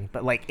thing.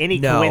 But like any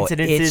No,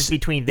 coincidences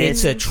between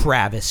this, It's a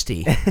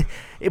travesty.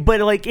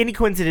 but like any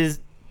coincidences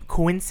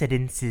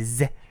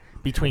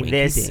between Winky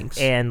this dinks.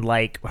 and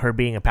like her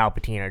being a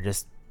Palpatine are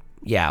just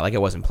Yeah, like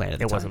it wasn't planned at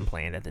the it time. wasn't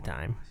planned at the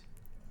time.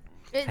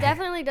 It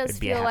definitely does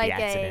It'd be a feel happy like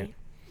accident.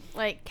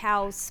 like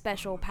Cal's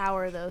special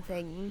power though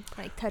thing,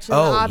 like touching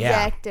Oh, an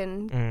yeah. object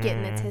and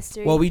getting its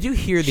history. Well, we do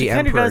hear She the kinda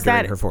Emperor does during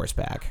that- her force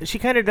back. She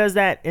kind of does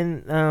that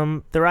in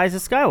The Rise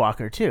of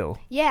Skywalker too.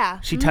 yeah,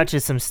 She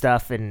touches some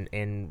stuff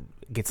and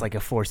gets like a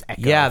force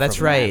echo. Yeah, that's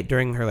from right. that.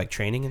 During her like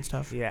training and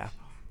stuff. Yeah.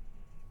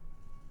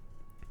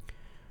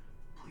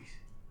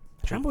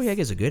 John Boyega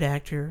is a good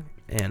actor,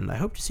 and I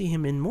hope to see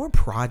him in more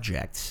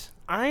projects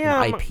I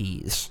and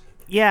IPs.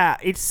 Yeah,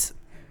 it's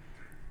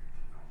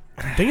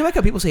Don't you like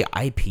how people say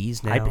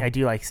IPs now? I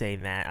do like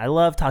saying that. I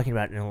love talking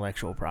about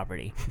intellectual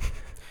property.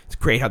 It's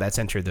great how that's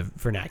entered the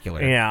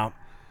vernacular. Yeah.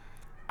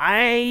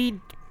 I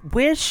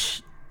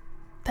wish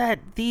that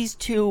these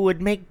two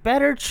would make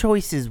better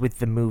choices with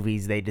the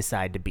movies they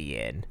decide to be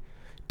in.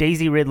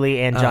 Daisy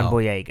Ridley and John Oh.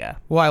 Boyega.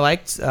 Well, I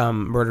liked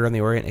Murder on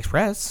the Orient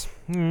Express.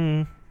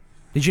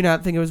 Did you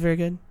not think it was very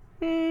good?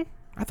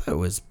 I thought it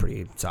was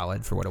pretty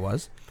solid for what it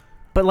was.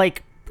 But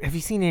like, have you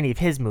seen any of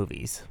his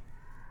movies?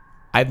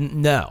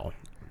 No.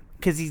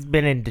 Because he's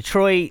been in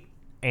Detroit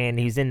and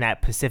he's in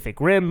that Pacific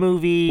Rim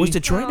movie. Was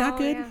Detroit not Oh,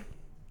 good? yeah.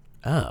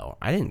 Oh,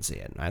 I didn't see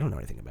it. I don't know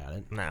anything about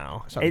it.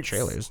 No. I saw the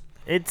trailers.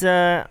 It's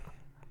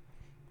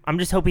I'm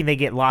just hoping they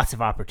get lots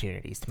of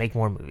opportunities to make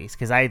more movies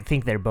because I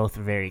think they're both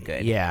very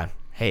good. Yeah.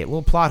 Hey,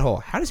 little plot hole.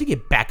 How does he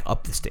get back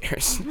up the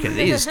stairs? Because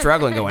he is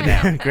struggling going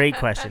down. Great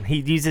question. He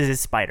uses his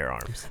spider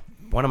arms.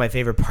 One of my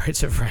favorite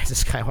parts of Rise of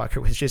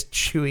Skywalker was just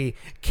Chewie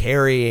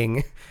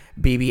carrying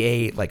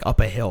BB-8 like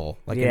up a hill,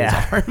 like in his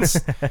arms.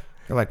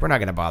 They're like, we're not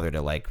gonna bother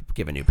to like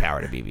give a new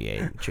power to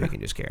BB-8. Chewie can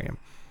just carry him.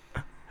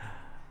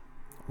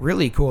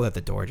 Really cool that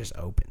the door just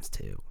opens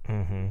too.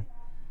 Mm-hmm.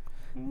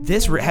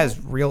 This has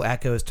real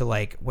echoes to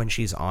like when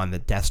she's on the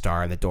Death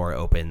Star and the door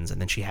opens, and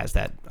then she has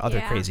that other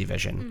Yeah. crazy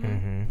vision.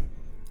 Mm-hmm.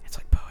 It's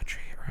like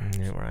poetry, right?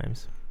 It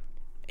rhymes.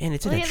 And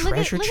it's in Look a at, look, at,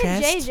 treasure look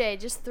chest. at JJ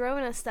just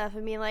throwing us stuff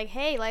and being like,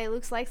 "Hey, like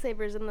Luke's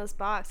lightsaber's in this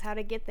box. How'd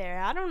it get there?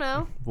 I don't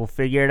know. We'll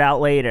figure it out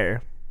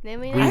later. I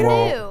mean, We I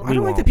won't. do. I We don't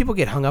like won't. that people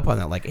get hung up on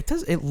that. Like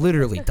it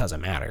literally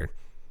doesn't matter.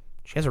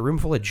 She has a room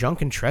full of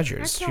junk and treasures.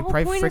 That's the She whole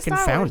probably point of freaking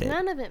Star found Wars. it.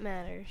 None of it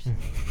matters.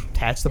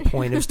 That's the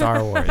point of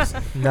Star Wars.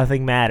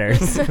 Nothing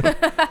matters.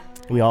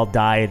 We all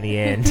die in the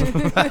end.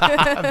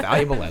 A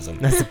valuable lesson.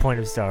 That's the point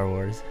of Star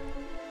Wars.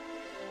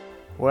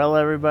 Well,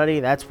 everybody,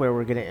 that's where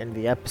we're going to end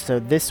the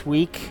episode this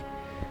week.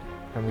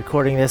 I'm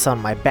recording this on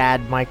my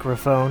bad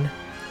microphone.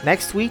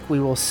 Next week, we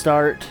will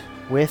start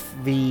with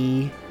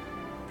the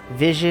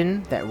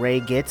vision that Rey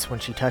gets when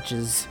she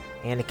touches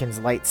Anakin's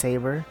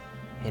lightsaber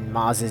in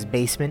Maz's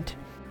basement.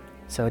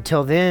 So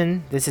until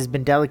then, this has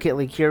been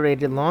delicately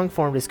curated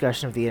long-form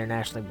discussion of the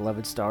internationally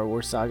beloved Star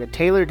Wars saga,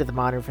 tailored to the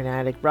modern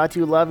fanatic, brought to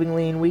you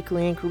lovingly in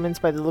weekly increments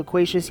by the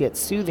loquacious yet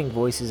soothing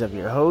voices of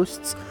your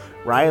hosts,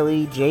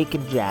 Riley, Jake,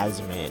 and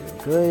Jasmine.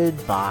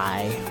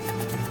 Goodbye.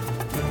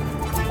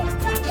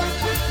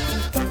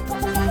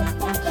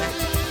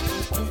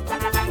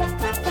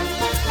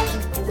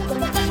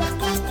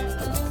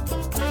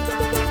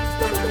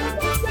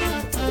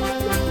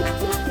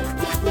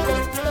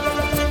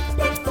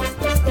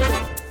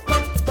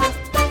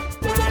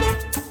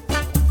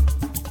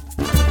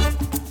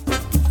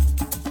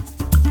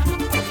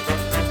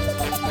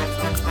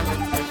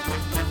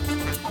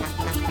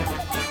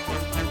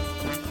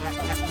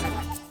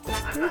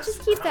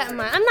 just keep that in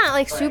mind. I'm not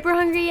like super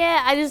hungry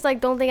yet. I just like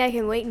don't think I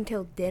can wait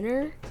until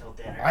dinner.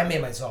 I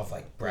made myself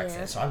like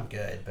breakfast, so I'm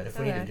good. But if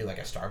we need to do like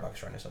a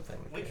Starbucks run or something,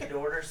 We could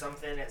order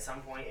something at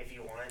some point if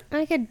you want.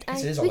 I could.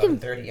 it is We can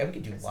 11:30. Yeah, we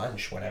could do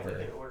lunch whenever.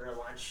 We could order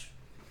lunch.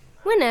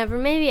 whenever.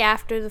 Maybe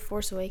after the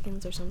Force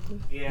Awakens or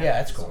something. Yeah, Yeah,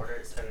 that's just cool. Order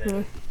it, and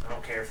then I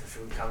don't care if the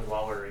food comes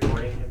while we're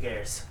recording. Who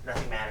cares?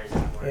 Nothing matters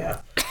anymore.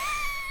 Yeah.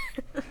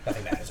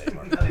 Nothing matters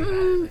anymore. Nothing matters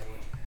anymore.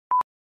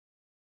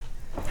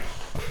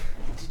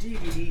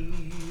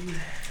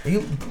 Are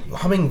you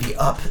humming the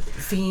Up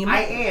theme?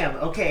 I am.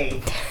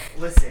 Okay,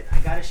 listen. I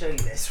gotta show you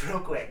this real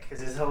quick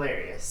because it's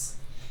hilarious.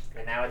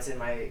 And now it's in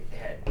my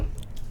head.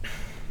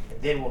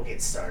 And then we'll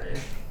get started.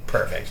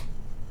 Perfect.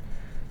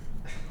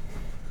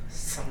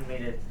 Someone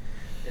made it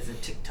as a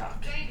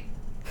TikTok.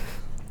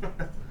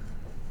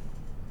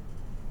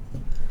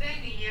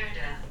 Baby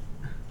Yoda.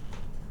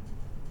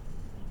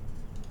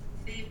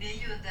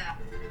 Baby Yoda.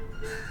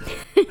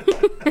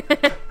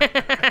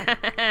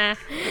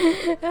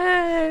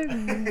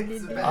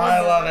 I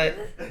love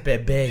it.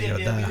 Bebe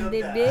Yoda.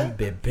 Bebe.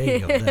 Bebe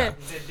Yoda.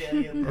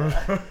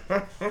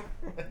 Yoda.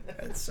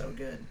 That's so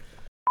good.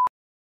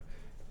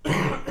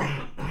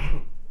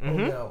 Mm-hmm. Oh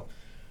no.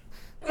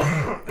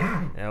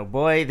 Oh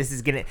boy, this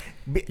is gonna.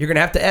 You're gonna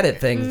have to edit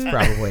things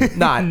probably.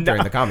 Not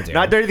during the commentary.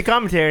 Not during the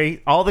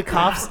commentary. All the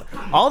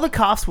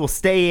coughs will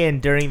stay in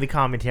during the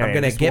commentary. I'm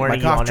gonna just get my warning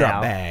you cough all drop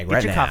now. bag Get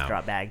right your now. cough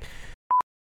drop bag.